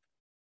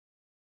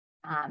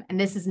 And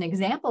this is an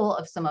example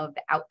of some of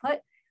the output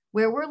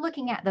where we're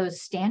looking at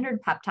those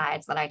standard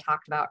peptides that I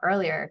talked about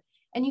earlier.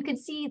 And you can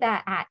see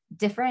that at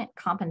different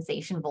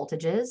compensation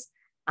voltages,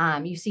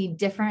 you see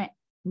different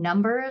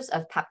numbers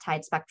of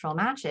peptide spectral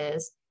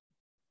matches.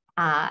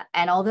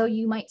 And although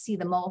you might see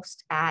the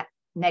most at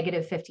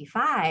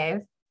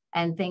 -55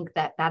 and think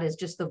that that is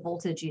just the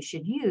voltage you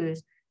should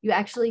use, you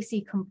actually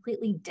see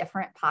completely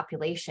different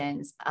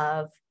populations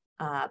of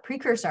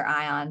precursor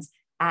ions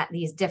at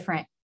these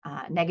different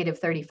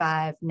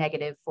 -35,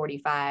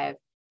 -45,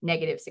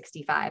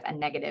 -65, and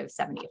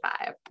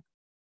 -75.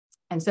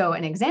 And so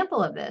an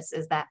example of this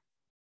is that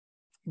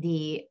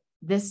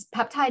this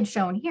peptide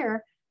shown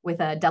here with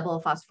a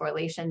double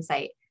phosphorylation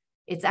site,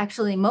 it's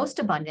actually most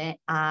abundant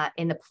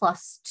in the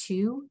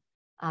 +2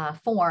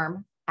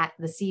 form at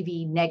the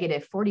CV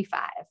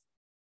 -45.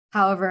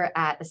 However,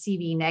 at the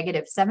CV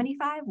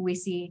 -75, we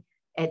see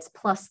it's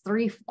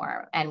 +3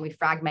 form, and we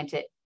fragment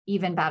it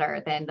even better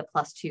than the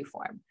 +2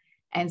 form.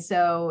 And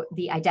so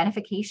the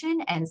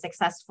identification and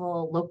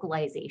successful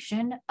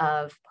localization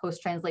of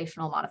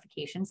post-translational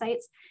modification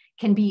sites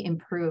can be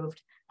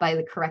improved by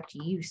the correct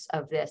use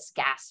of this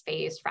gas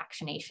phase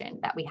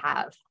fractionation that we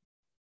have.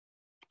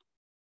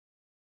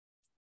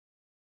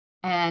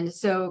 And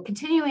so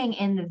continuing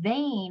in the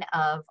vein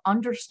of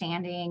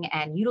understanding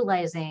and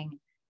utilizing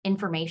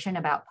information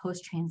about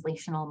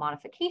post-translational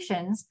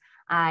modifications,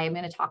 I'm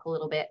going to talk a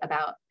little bit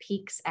about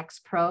Peaks X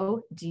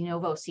Pro de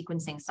novo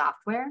sequencing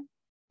software,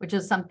 which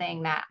is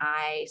something that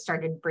I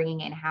started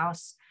bringing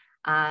in-house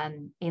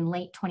in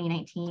late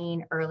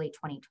 2019, early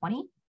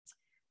 2020.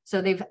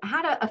 So they've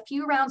had a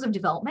few rounds of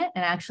development,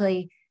 and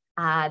actually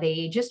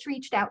they just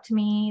reached out to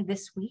me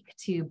this week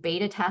to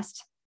beta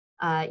test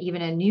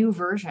even a new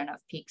version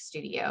of Peak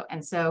Studio.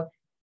 And so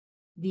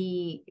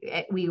we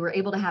were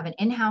able to have an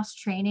in-house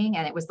training,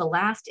 and it was the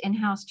last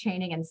in-house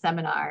training and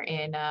seminar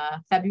in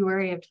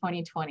February of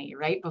 2020,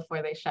 right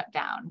before they shut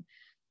down.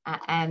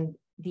 And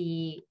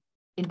the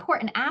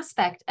important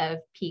aspect of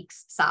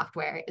Peak's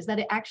software is that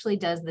it actually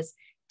does this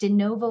de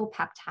novo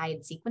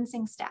peptide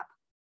sequencing step.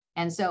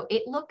 And so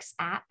it looks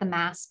at the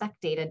mass spec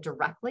data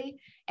directly,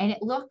 and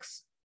it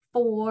looks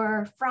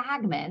for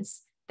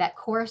fragments that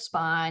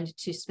correspond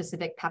to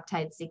specific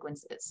peptide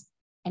sequences.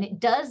 And it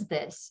does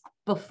this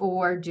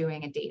before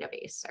doing a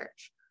database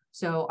search.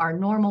 So our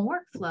normal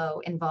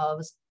workflow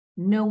involves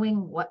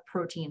knowing what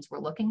proteins we're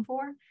looking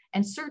for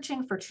and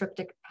searching for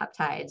tryptic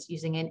peptides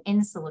using an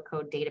in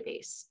silico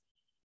database.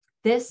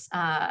 This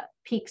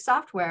Peak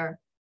software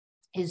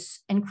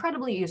is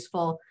incredibly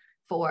useful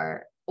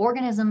for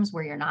organisms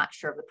where you're not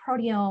sure of the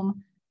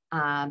proteome.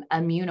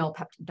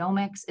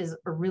 Immunopeptidomics is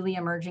a really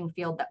emerging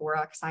field that we're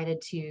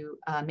excited to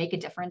make a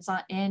difference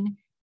in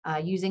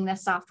using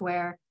this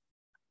software,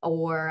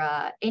 or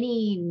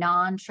any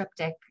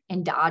non-tryptic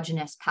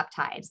endogenous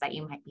peptides that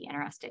you might be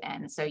interested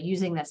in. So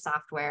using this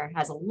software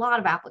has a lot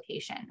of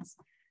applications.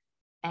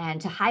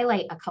 And to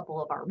highlight a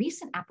couple of our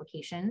recent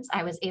applications,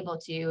 I was able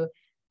to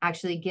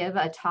actually give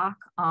a talk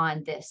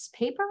on this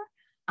paper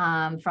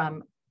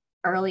from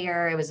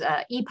earlier. It was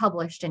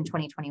e-published in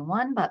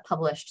 2021, but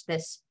published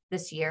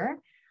this year.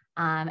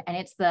 And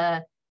it's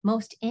the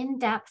most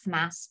in-depth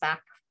mass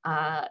spec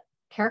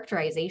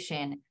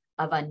characterization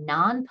of a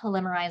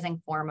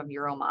non-polymerizing form of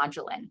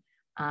uromodulin,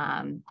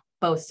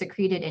 both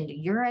secreted into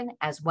urine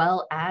as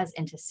well as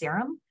into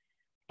serum.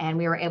 And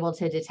we were able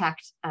to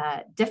detect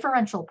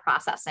differential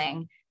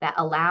processing that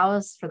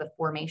allows for the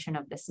formation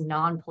of this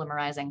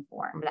non-polymerizing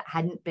form that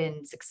hadn't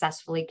been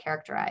successfully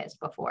characterized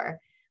before.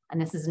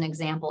 And this is an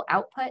example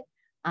output.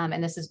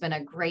 And this has been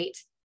a great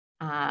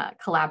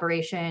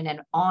collaboration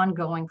and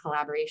ongoing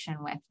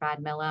collaboration with Brad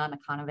Milla,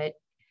 Makanovit,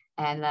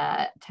 and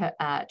the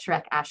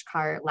Tarek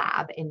Ashkar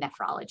lab in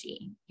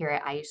nephrology here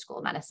at IU School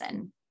of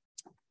Medicine.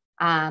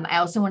 I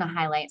also want to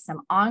highlight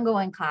some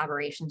ongoing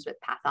collaborations with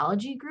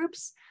pathology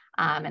groups.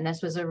 And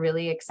this was a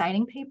really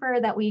exciting paper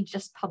that we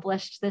just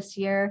published this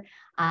year,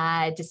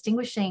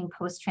 distinguishing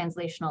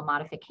post-translational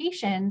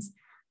modifications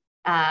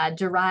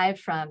derived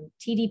from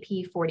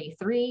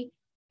TDP43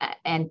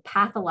 and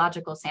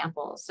pathological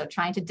samples. So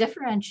trying to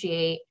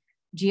differentiate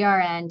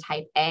GRN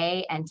type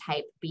A and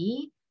type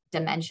B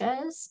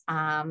dementias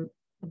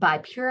by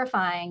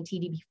purifying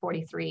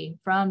TDP43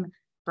 from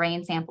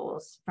brain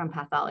samples from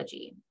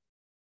pathology.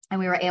 And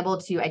we were able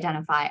to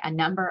identify a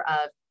number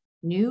of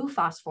new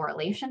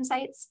phosphorylation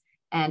sites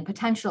and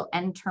potential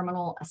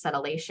N-terminal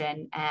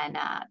acetylation. And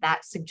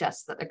that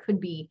suggests that there could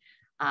be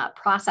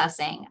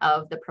processing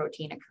of the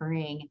protein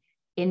occurring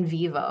in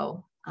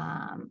vivo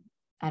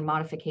and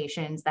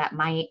modifications that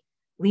might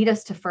lead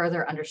us to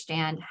further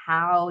understand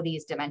how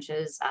these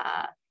dementias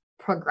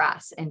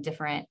progress in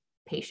different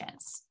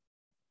patients.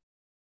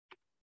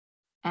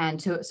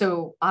 And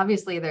so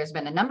obviously there's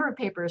been a number of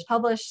papers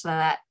published. So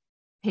that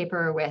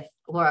paper with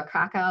Laura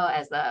Krakow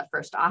as the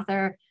first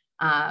author,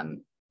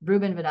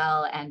 Ruben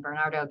Vidal and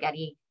Bernardino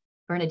Getty,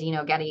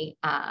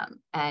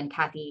 and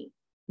Kathy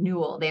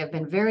Newell. They have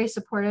been very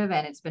supportive,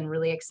 and it's been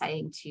really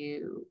exciting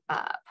to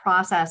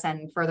process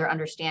and further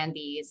understand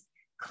these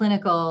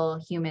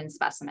clinical human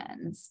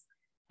specimens.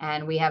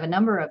 And we have a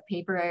number of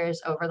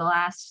papers over the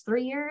last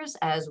 3 years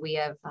as we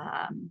have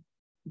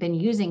been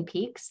using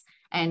peaks,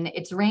 and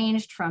it's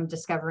ranged from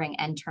discovering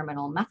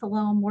N-terminal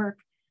methylome work,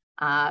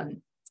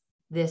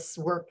 this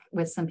work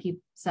with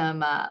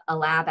a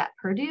lab at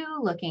Purdue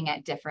looking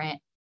at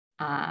different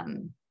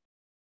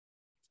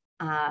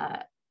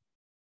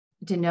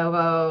de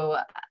novo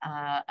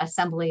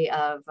assembly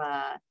of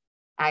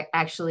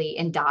actually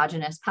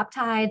endogenous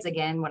peptides,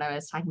 again, what I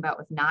was talking about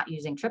with not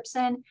using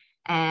trypsin,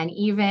 and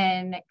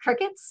even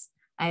crickets.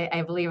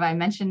 I believe I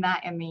mentioned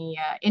that in the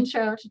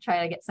intro to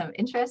try to get some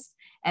interest.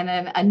 And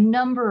then a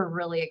number of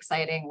really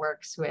exciting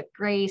works with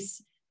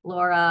Grace,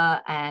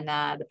 Laura, and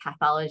the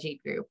pathology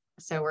group.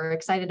 So we're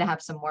excited to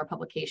have some more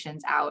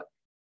publications out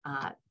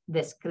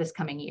this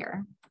coming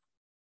year.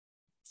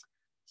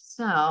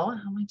 So how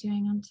am I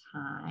doing on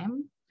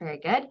time? Very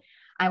good.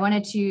 I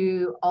wanted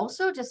to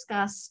also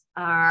discuss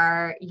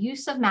our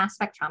use of mass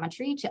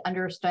spectrometry to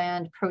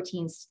understand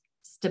protein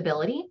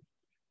stability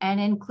and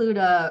include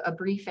a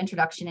brief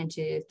introduction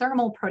into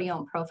thermal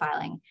proteome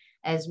profiling,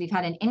 as we've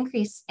had an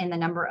increase in the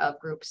number of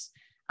groups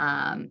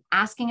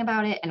asking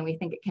about it, and we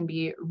think it can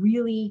be a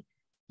really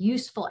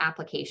useful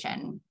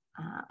application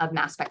of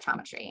mass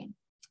spectrometry.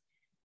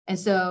 And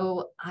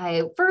so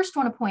I first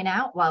want to point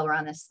out, while we're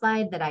on this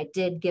slide, that I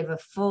did give a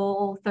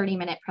full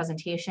 30-minute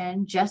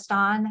presentation just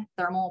on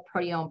thermal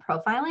proteome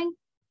profiling,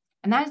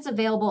 and that is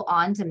available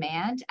on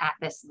demand at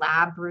this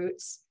Lab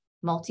Roots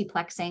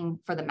Multiplexing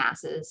for the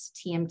Masses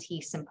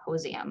TMT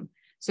Symposium.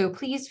 So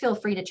please feel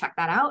free to check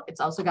that out.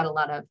 It's also got a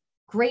lot of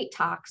great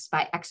talks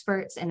by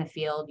experts in the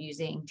field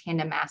using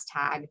tandem mass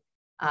tag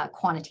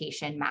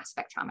quantitation mass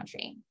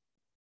spectrometry.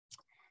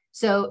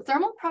 So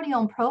thermal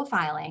proteome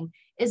profiling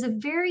is a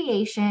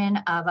variation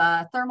of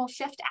a thermal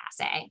shift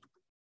assay.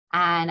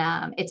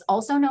 And it's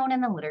also known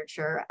in the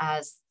literature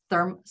as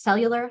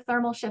cellular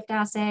thermal shift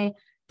assay,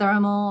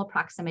 thermal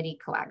proximity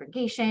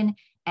coaggregation,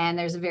 and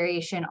there's a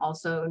variation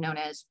also known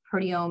as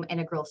proteome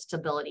integral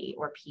stability,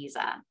 or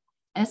PISA.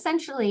 And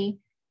essentially,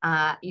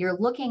 you're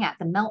looking at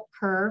the melt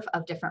curve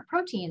of different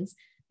proteins,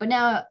 but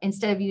now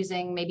instead of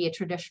using maybe a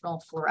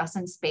traditional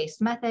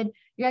fluorescence-based method,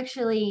 you're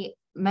actually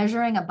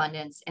measuring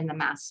abundance in the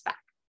mass spec.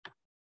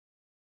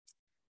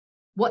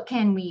 What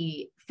can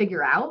we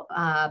figure out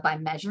by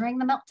measuring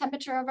the melt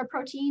temperature of a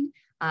protein?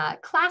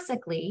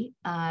 Classically,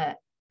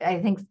 I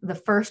think the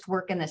first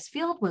work in this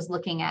field was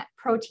looking at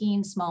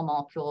protein small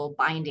molecule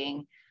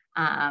binding,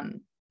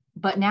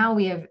 but now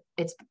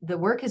the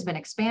work has been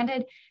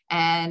expanded,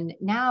 and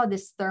now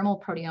this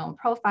thermal proteome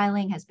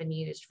profiling has been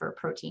used for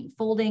protein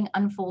folding,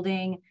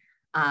 unfolding.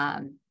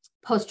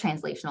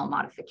 Post-translational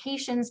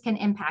modifications can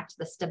impact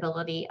the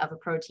stability of a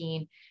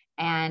protein,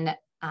 and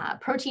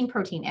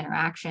protein-protein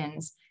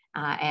interactions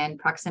and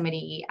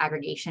proximity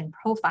aggregation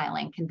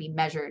profiling can be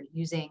measured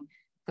using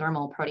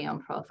thermal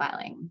proteome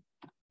profiling.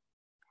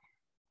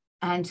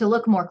 And to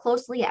look more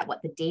closely at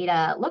what the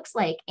data looks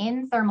like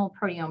in thermal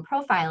proteome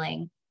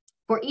profiling,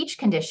 for each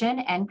condition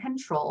and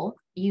control,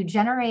 you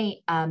generate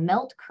a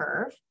melt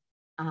curve,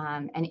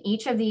 and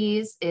each of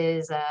these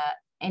is an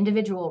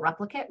individual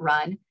replicate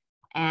run,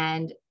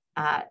 and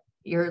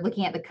you're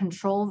looking at the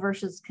control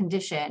versus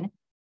condition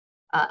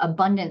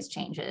abundance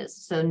changes.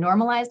 So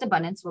normalized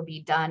abundance will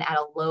be done at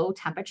a low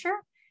temperature,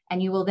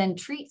 and you will then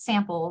treat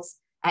samples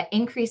at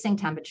increasing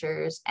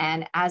temperatures,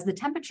 and as the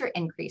temperature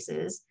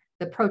increases,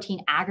 the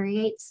protein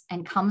aggregates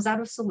and comes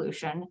out of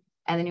solution,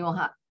 and then you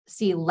will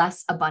see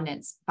less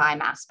abundance by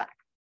mass spec.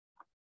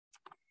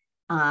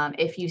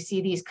 If you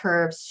see these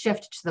curves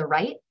shift to the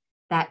right,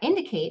 that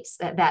indicates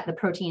that the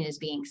protein is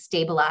being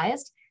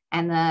stabilized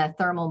and the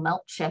thermal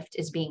melt shift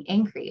is being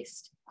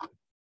increased.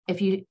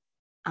 If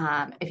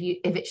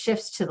it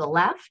shifts to the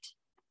left,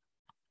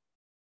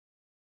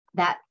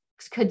 that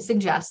could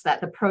suggest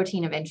that the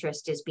protein of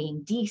interest is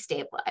being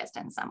destabilized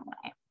in some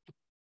way.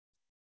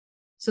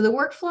 So the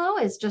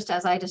workflow is just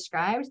as I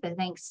described,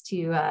 thanks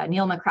to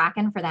Neil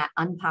McCracken for that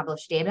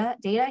unpublished data.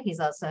 He's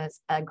also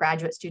a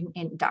graduate student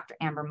in Dr.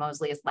 Amber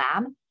Mosley's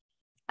lab.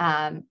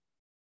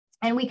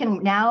 And we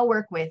can now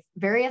work with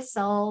various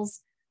cells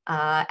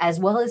as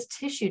well as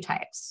tissue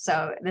types.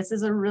 So this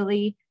is a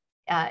really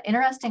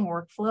interesting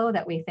workflow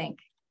that we think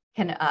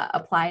can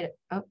apply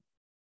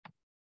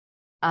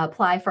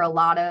for a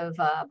lot of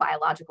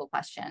biological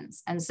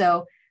questions. And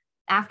so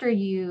after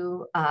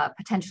you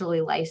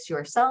potentially lyse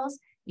your cells,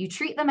 you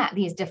treat them at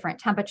these different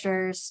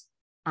temperatures,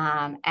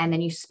 and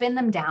then you spin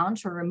them down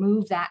to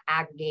remove that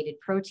aggregated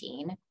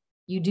protein.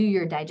 You do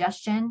your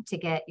digestion to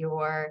get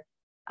your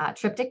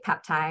tryptic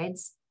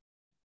peptides.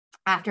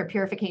 After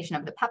purification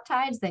of the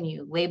peptides, then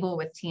you label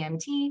with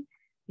TMT,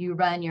 you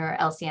run your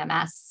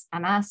LC-MS,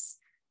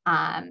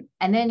 And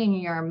then in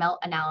your melt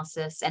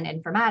analysis and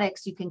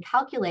informatics, you can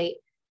calculate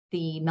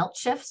the melt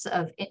shifts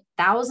of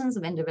thousands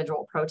of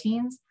individual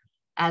proteins,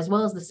 as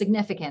well as the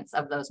significance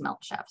of those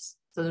melt shifts.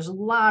 So there's a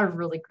lot of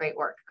really great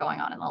work going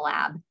on in the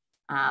lab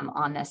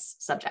on this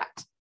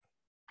subject.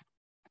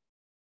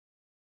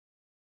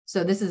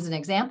 So this is an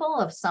example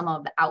of some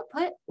of the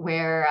output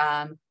where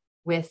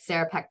with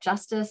Sarah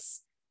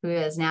Peck-Justice, who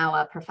is now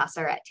a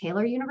professor at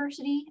Taylor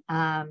University,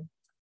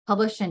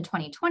 published in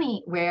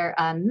 2020, where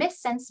a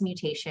missense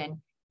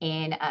mutation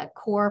in a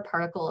core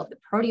particle of the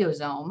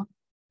proteosome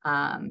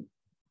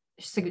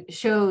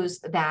shows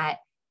that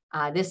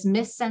this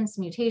missense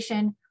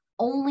mutation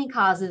only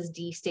causes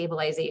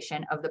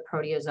destabilization of the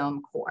proteosome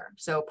core.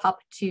 So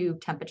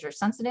PUP2 temperature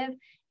sensitive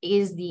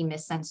is the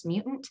missense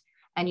mutant.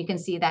 And you can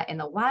see that in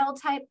the wild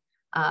type,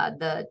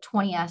 the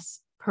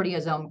 20S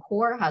proteosome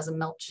core has a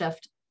melt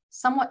shift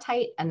somewhat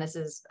tight, and this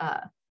is,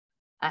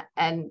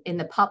 and in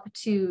the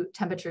PUP2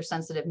 temperature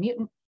sensitive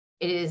mutant,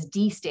 it is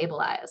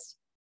destabilized.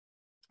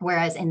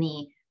 Whereas in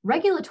the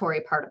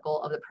regulatory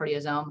particle of the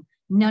proteosome,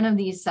 none of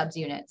these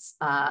subunits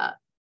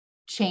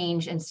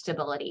change in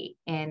stability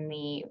in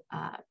the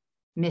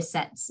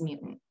missense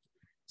mutant.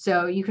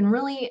 So you can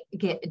really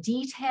get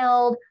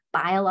detailed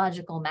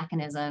biological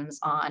mechanisms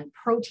on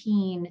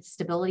protein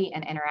stability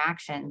and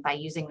interaction by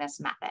using this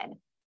method.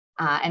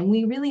 And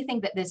we really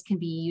think that this can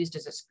be used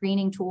as a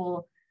screening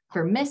tool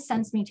for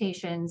missense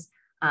mutations,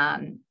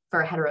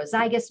 for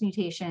heterozygous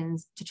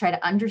mutations, to try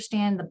to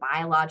understand the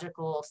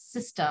biological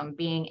system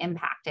being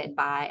impacted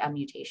by a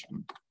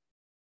mutation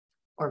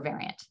or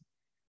variant.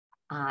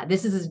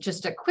 This is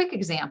just a quick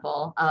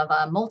example of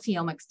a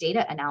multi-omics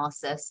data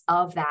analysis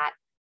of that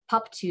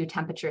PUP2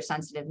 temperature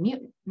sensitive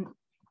mutant.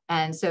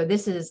 And so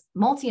this is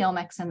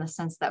multi-omics in the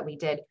sense that we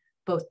did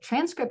both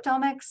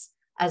transcriptomics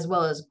as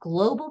well as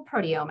global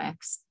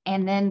proteomics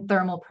and then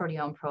thermal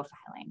proteome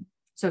profiling.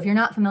 So if you're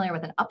not familiar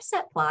with an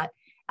upset plot,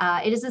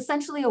 it is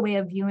essentially a way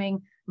of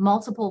viewing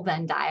multiple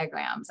Venn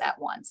diagrams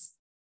at once.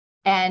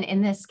 And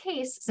in this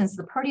case, since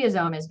the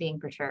proteasome is being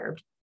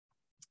perturbed,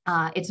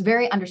 it's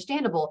very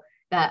understandable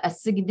that a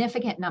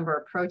significant number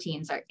of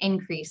proteins are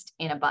increased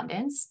in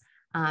abundance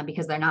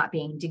because they're not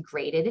being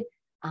degraded.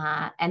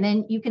 And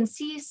then you can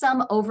see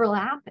some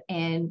overlap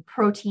in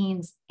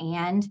proteins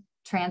and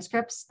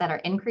transcripts that are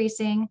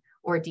increasing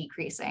or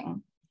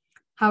decreasing.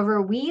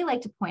 However, we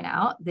like to point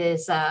out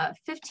this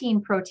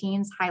 15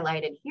 proteins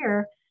highlighted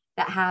here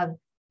that have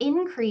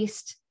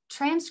increased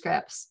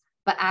transcripts,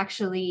 but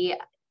actually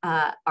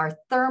are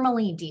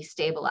thermally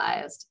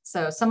destabilized.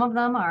 So some of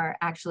them are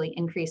actually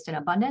increased in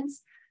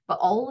abundance, but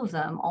all of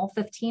them, all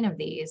 15 of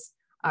these,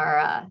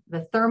 are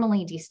the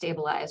thermally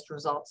destabilized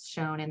results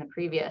shown in the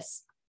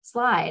previous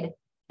slide.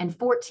 And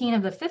 14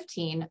 of the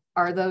 15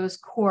 are those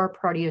core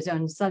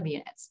proteasome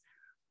subunits.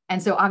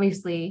 And so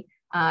obviously,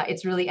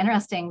 it's really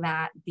interesting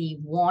that the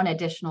one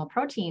additional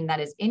protein that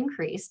is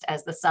increased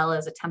as the cell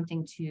is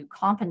attempting to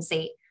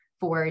compensate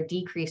for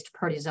decreased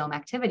proteasome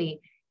activity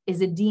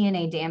is a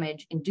DNA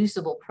damage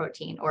inducible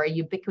protein, or a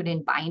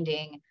ubiquitin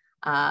binding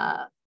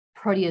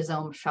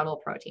proteasome shuttle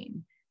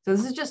protein. So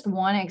this is just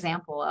one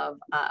example of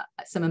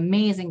some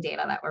amazing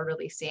data that we're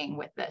really seeing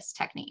with this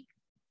technique.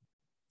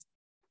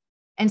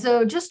 And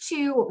so just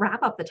to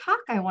wrap up the talk,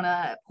 I want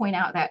to point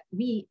out that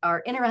we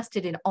are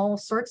interested in all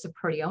sorts of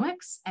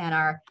proteomics, and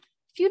our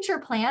future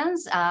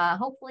plans,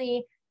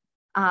 hopefully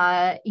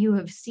you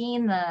have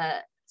seen the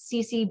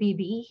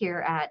CCBB here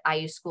at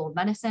IU School of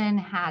Medicine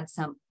had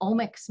some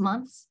omics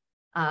months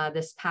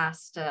the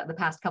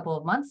past couple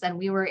of months, and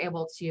we were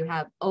able to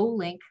have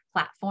Olink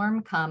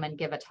platform come and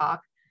give a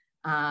talk.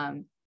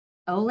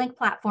 Olink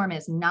platform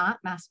is not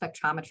mass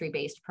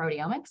spectrometry-based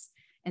proteomics.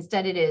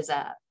 Instead, it is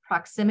a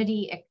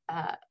proximity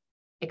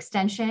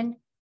extension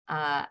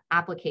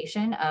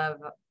application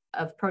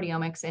of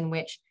proteomics in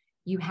which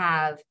you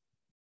have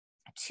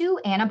two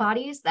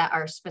antibodies that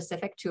are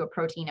specific to a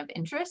protein of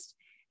interest,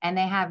 and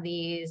they have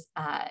these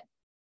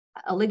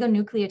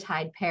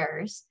oligonucleotide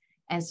pairs.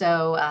 And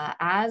so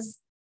as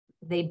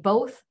they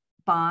both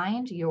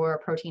bind your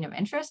protein of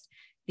interest,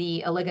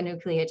 the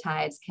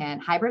oligonucleotides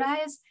can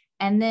hybridize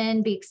and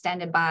then be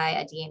extended by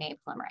a DNA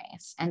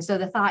polymerase. And so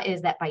the thought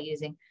is that by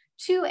using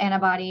two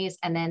antibodies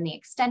and then the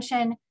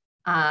extension,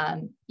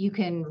 you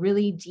can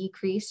really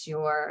decrease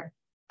your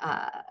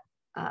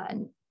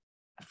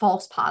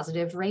false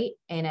positive rate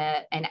in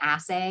an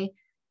assay.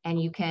 And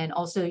you can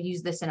also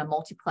use this in a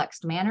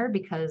multiplexed manner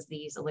because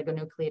these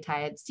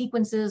oligonucleotide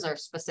sequences are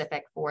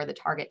specific for the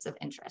targets of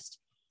interest.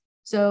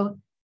 So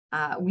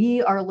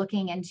we are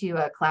looking into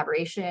a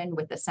collaboration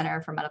with the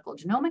Center for Medical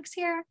Genomics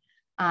here.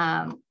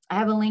 I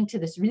have a link to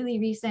this really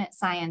recent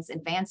Science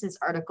Advances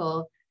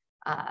article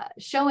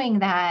showing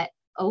that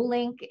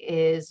Olink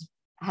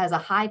has a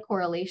high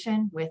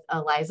correlation with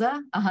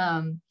ELISA,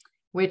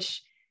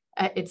 which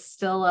it's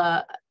still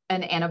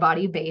an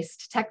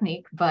antibody-based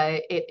technique,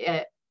 but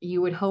you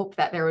would hope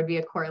that there would be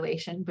a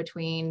correlation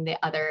between the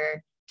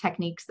other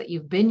techniques that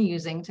you've been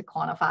using to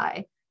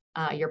quantify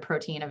your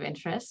protein of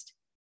interest.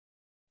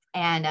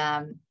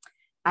 And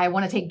I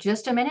want to take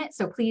just a minute,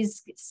 so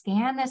please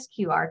scan this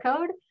QR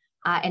code.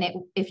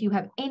 If you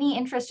have any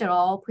interest at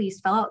all,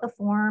 please fill out the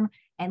form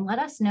and let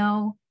us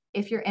know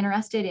if you're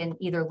interested in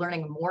either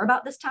learning more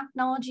about this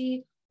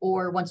technology,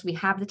 or once we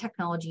have the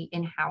technology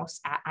in-house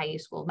at IU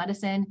School of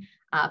Medicine,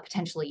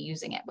 potentially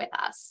using it with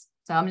us.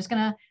 So I'm just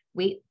gonna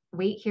wait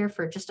here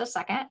for just a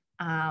second,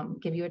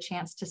 give you a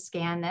chance to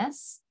scan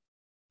this.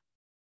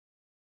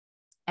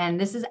 And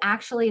this is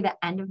actually the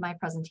end of my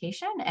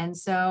presentation. And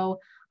so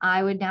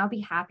I would now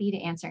be happy to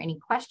answer any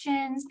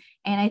questions.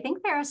 And I think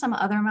there are some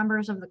other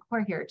members of the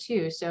core here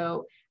too.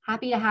 So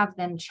happy to have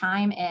them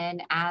chime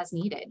in as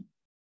needed.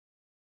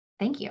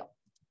 Thank you.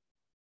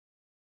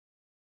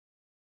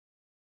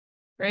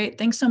 Great.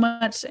 Thanks so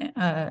much,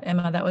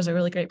 Emma. That was a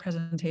really great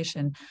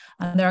presentation.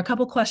 There are a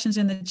couple questions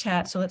in the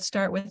chat, so let's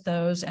start with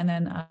those, and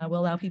then we'll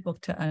allow people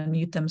to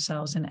unmute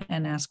themselves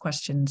and ask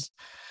questions.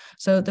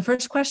 So the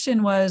first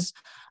question was,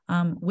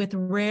 with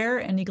rare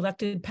and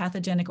neglected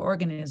pathogenic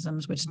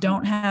organisms which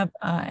don't have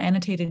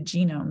annotated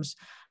genomes,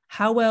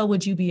 how well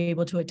would you be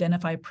able to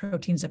identify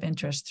proteins of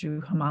interest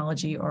through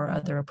homology or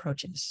other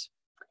approaches?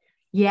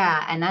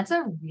 Yeah, and that's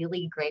a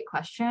really great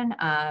question.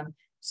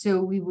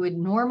 So we would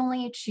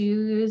normally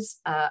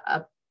choose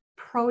a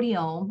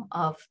proteome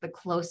of the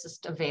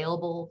closest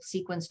available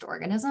sequenced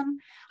organism.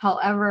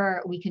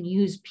 However, we can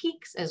use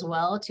peaks as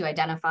well to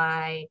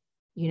identify,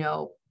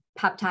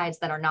 peptides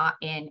that are not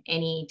in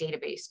any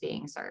database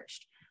being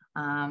searched.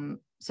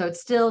 So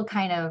it's still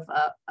kind of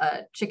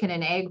a chicken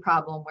and egg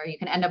problem where you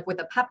can end up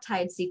with a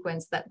peptide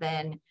sequence that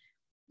then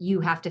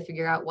you have to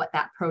figure out what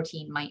that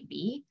protein might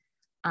be.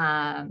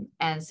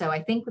 And so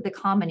I think with the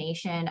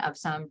combination of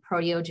some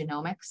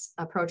proteogenomics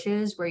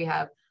approaches where you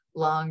have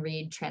long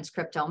read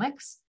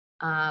transcriptomics,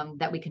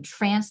 that we can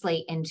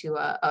translate into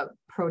a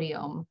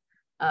proteome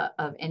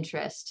of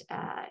interest,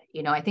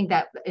 I think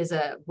that is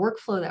a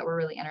workflow that we're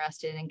really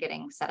interested in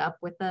getting set up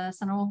with the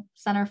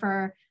Center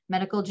for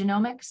Medical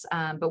Genomics,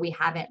 but we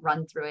haven't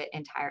run through it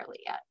entirely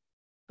yet.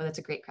 But that's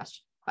a great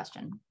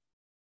question.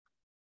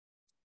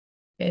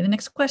 Okay, the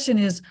next question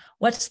is,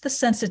 what's the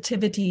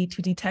sensitivity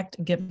to detect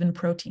a given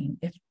protein?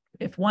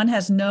 If one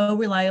has no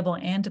reliable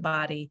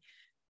antibody,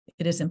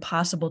 it is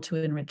impossible to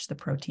enrich the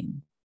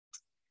protein.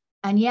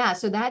 And yeah,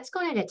 so that's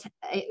going to,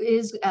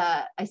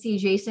 I see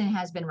Jason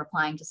has been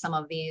replying to some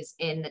of these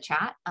in the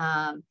chat,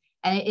 and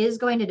it is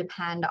going to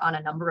depend on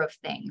a number of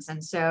things.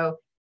 And so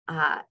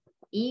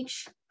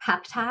each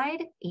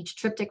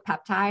tryptic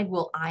peptide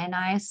will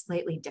ionize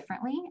slightly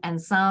differently,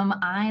 and some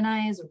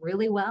ionize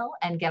really well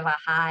and give a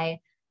high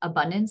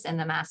abundance in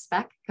the mass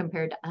spec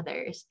compared to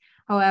others.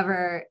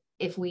 However,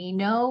 if we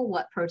know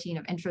what protein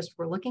of interest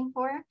we're looking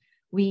for,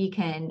 we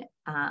can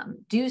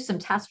do some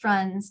test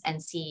runs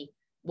and see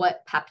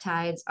what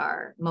peptides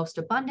are most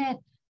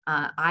abundant,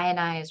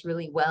 ionize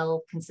really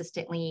well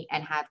consistently,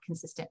 and have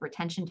consistent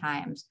retention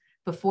times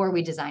before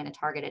we design a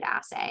targeted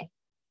assay.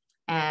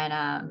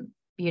 And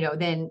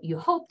then you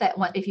hope that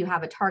if you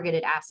have a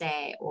targeted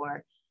assay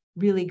or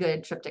really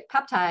good tryptic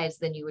peptides,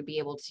 then you would be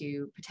able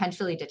to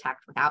potentially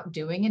detect without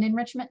doing an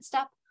enrichment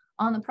step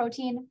on the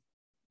protein.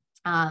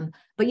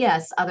 But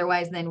yes,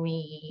 otherwise then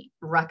we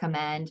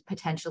recommend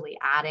potentially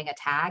adding a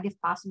tag if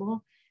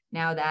possible.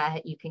 Now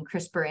that you can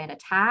CRISPR in a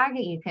tag,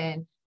 you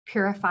can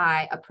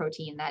purify a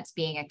protein that's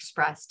being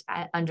expressed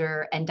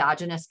under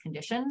endogenous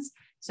conditions,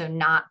 so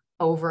not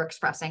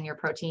overexpressing your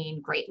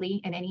protein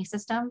greatly in any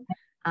system.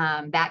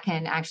 That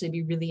can actually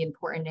be really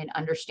important in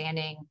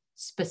understanding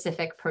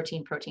specific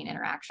protein-protein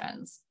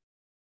interactions.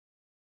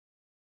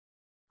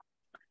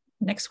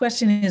 Next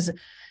question is,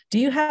 do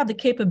you have the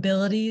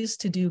capabilities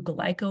to do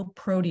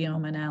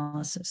glycoproteome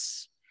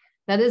analysis?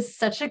 That is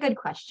such a good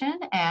question.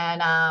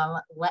 And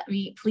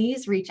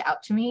please reach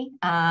out to me.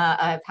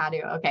 I've had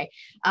to, okay.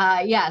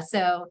 Yeah,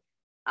 so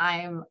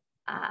I'm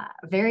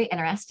very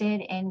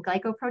interested in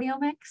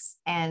glycoproteomics.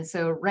 And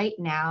so right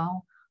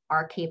now,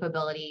 our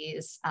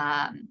capabilities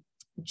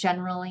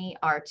generally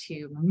are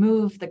to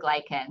remove the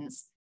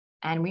glycans,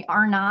 and we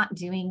are not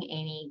doing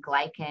any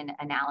glycan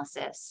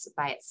analysis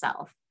by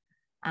itself.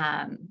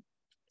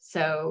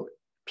 So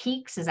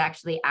Peaks is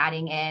actually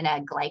adding in a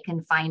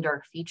glycan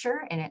finder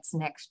feature in its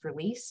next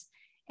release.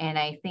 And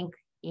I think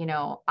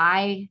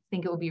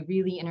it would be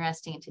really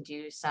interesting to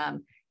do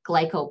some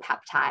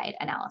glycopeptide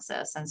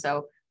analysis. And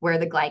so where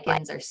the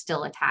glycans are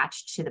still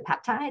attached to the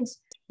peptides,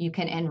 you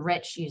can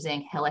enrich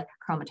using helic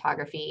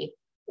chromatography,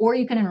 or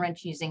you can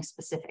enrich using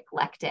specific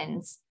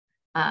lectins.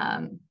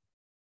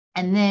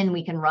 And then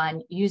we can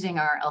run using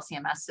our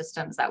LCMS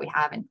systems that we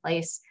have in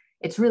place.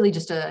 It's really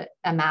just a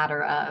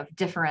matter of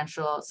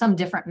some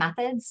different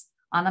methods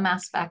on the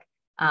mass spec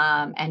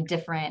and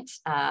different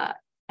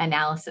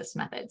analysis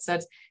methods. So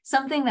it's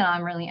something that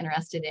I'm really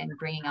interested in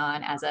bringing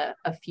on as a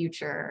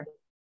future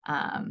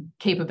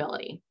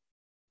capability.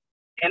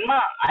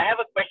 Emma, I have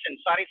a question.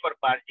 Sorry for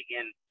barging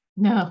in.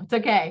 No, it's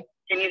okay.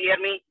 Can you hear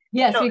me?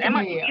 Yes, so we can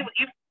Emma, hear you.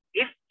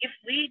 If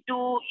we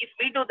do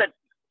the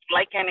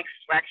glycan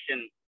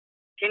extraction,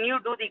 can you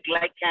do the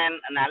glycan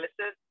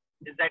analysis?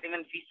 Is that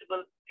even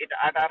feasible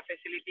at our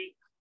facility?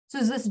 So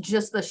is this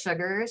just the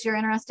sugars you're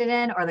interested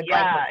in, or the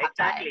Yeah, glycopeptides?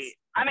 exactly.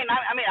 I mean,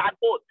 I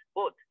both.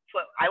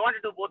 So I want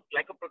to do both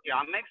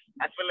glycoproteomics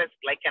as well as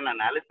glycan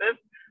analysis,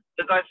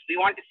 because we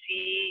want to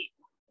see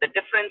the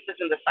differences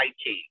in the side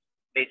chain,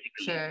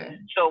 basically. Sure.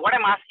 So what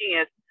I'm asking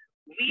is,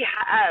 we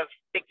have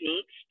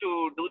techniques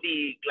to do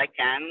the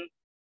glycan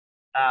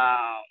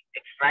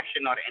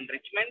extraction or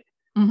enrichment.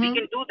 We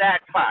can do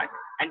that part,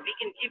 and we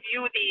can give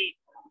you the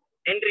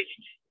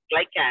enriched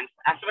glycans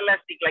as well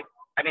as the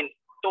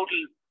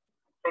total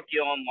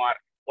proteome or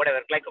whatever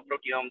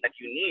glycoproteome that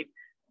you need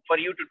for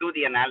you to do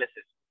the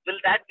analysis. Will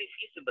that be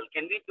feasible?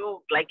 Can we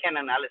do glycan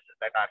analysis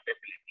at our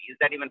facility? Is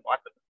that even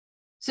possible?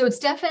 So it's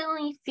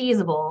definitely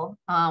feasible.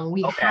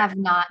 We have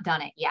not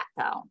done it yet,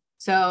 though.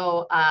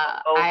 So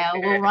I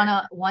will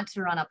want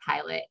to run a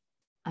pilot,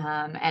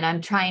 and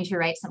I'm trying to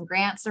write some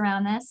grants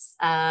around this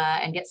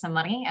and get some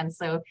money. And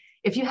so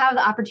if you have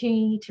the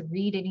opportunity to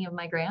read any of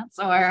my grants,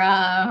 or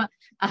I'll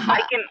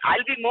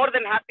be more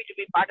than happy to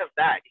be part of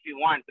that if you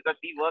want, because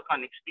we work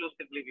on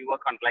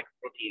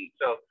glycoprotein.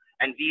 So,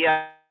 and we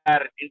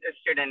are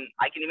interested in,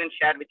 I can even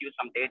share with you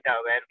some data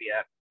where we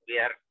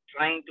are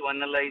trying to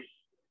analyze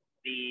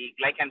the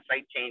glycan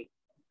side chain,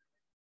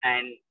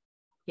 and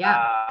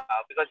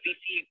because we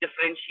see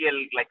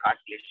differential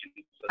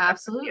glycosylation. So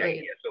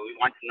absolutely. So we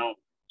want to know.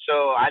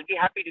 So I'll be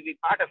happy to be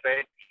part of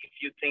it if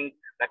you think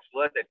that's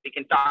worth it. We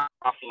can talk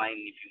offline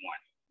if you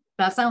want.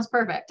 That sounds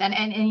perfect. And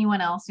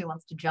anyone else who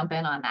wants to jump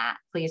in on that,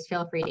 please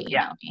feel free to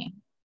email me.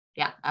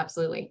 Yeah,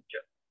 absolutely.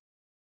 Sure.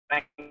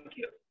 Thank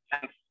you.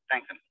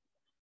 Thanks.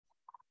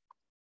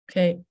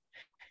 Okay,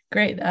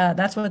 great.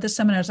 That's what this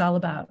seminar is all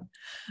about.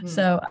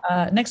 So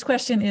next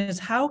question is,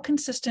 how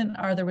consistent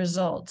are the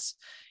results?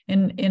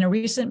 In a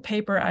recent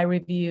paper I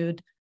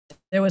reviewed,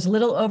 there was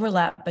little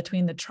overlap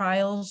between the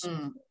trials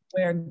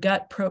where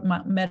gut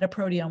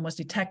metaproteome was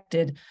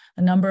detected.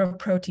 The number of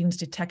proteins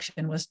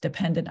detection was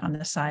dependent on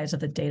the size of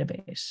the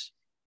database.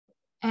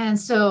 And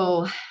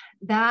so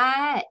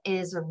that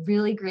is a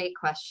really great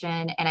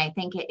question. And I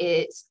think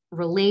it's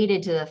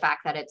related to the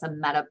fact that it's a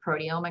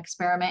metaproteome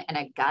experiment and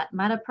a gut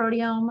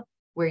metaproteome,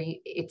 where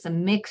it's a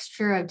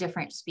mixture of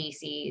different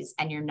species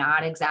and you're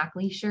not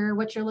exactly sure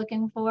what you're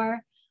looking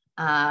for.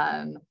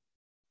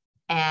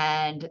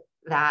 And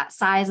that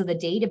size of the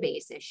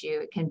database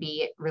issue can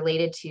be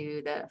related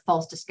to the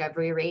false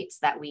discovery rates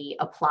that we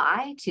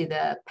apply to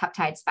the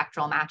peptide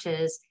spectral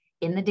matches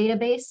in the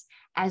database,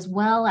 as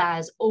well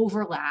as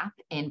overlap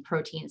in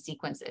protein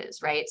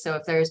sequences, right? So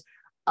if there's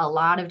a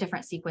lot of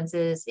different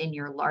sequences in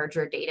your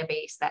larger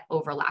database that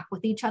overlap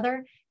with each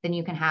other, then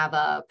you can have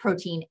a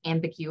protein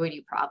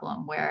ambiguity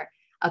problem where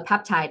a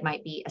peptide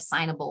might be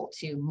assignable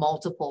to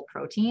multiple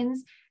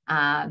proteins.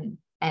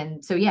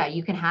 And so, yeah,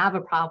 you can have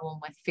a problem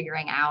with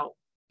figuring out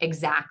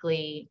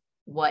exactly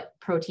what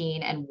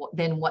protein and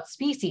then what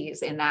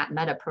species in that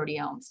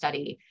metaproteome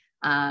study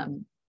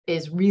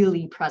is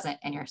really present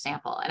in your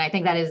sample. And I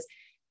think that is,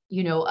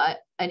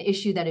 an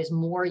issue that is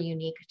more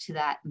unique to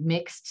that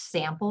mixed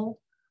sample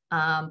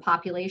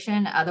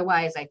population.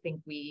 Otherwise, I think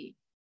we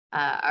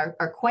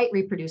are quite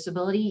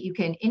reproducibility. You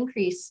can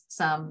increase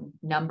some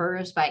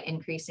numbers by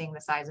increasing the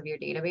size of your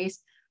database,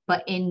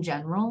 but in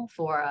general,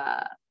 for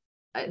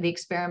the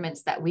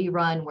experiments that we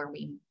run where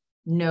we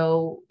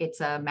know it's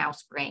a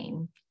mouse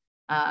brain,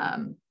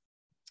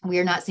 we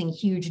are not seeing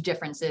huge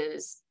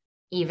differences,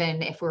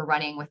 even if we're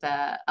running with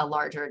a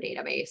larger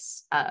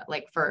database,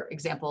 like, for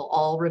example,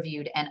 all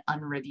reviewed and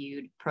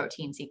unreviewed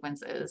protein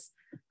sequences.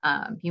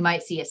 You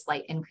might see a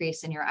slight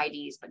increase in your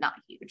IDs, but not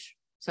huge.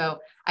 So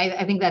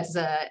I think that's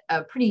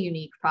a pretty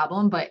unique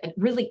problem, but a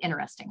really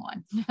interesting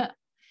one.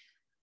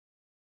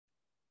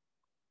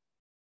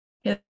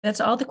 Yeah, that's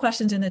all the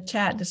questions in the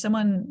chat. Does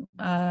someone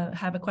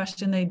have a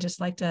question they'd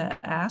just like to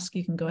ask?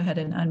 You can go ahead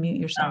and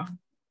unmute yourself.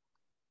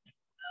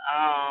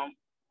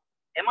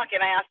 Emma,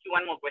 can I ask you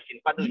one more question?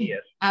 Padu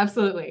here.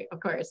 Absolutely, of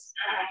course.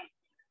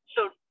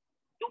 So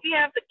do we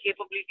have the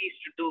capabilities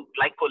to do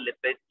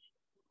glycolipids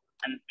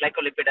and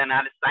glycolipid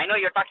analysis? I know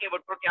you're talking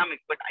about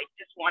proteomics, but I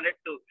just wanted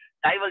to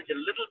divulge a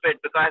little bit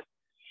because,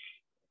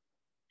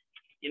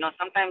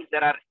 sometimes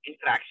there are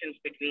interactions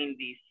between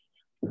these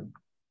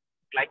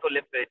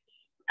glycolipids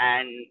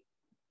and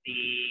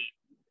the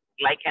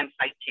glycan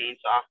side chains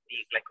of the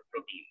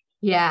glycoprotein.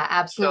 Yeah,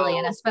 absolutely.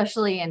 And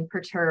especially in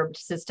perturbed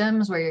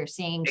systems where you're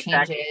seeing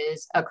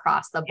changes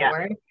across the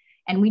board.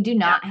 And we do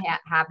not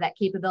have that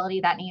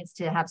capability. That needs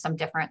to have some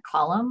different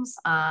columns.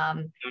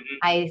 I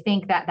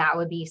think that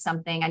would be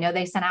something. I know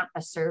they sent out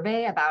a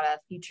survey about a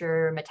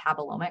future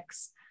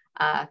metabolomics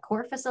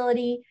core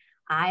facility.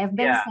 I have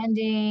been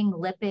sending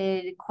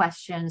lipid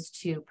questions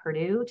to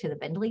Purdue, to the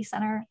Bindley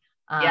Center.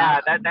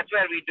 That's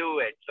where we do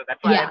it. So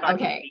that's why I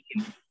thought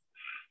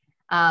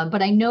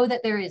but I know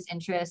that there is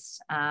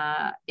interest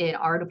in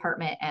our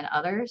department and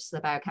others,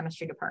 the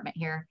biochemistry department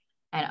here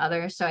and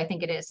others. So I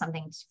think it is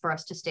something for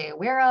us to stay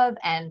aware of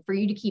and for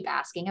you to keep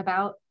asking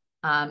about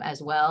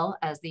as well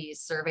as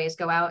these surveys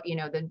go out.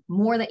 The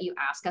more that you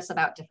ask us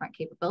about different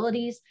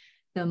capabilities,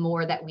 the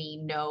more that we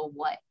know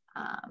what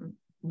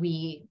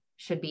we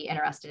should be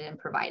interested in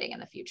providing in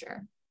the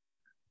future.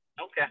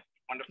 Okay,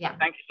 wonderful. Yeah.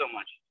 Thank you so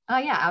much. Oh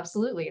yeah,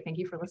 absolutely. Thank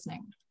you for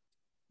listening.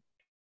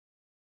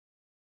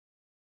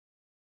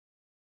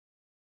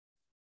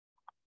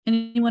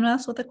 Anyone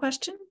else with a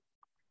question?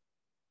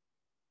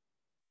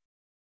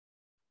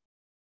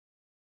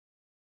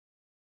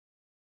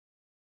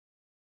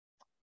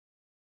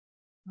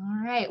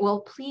 All right.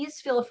 Well,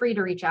 please feel free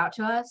to reach out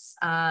to us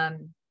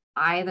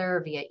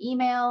either via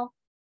email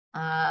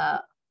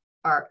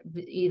or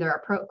either a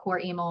core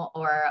email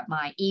or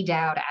my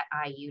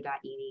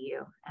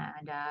edowd@iu.edu.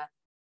 And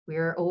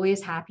we're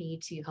always happy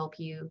to help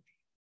you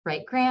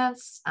write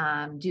grants,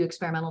 do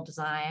experimental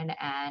design,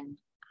 and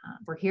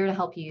we're here to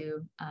help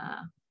you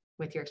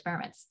with your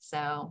experiments.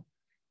 So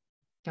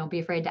don't be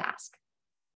afraid to ask.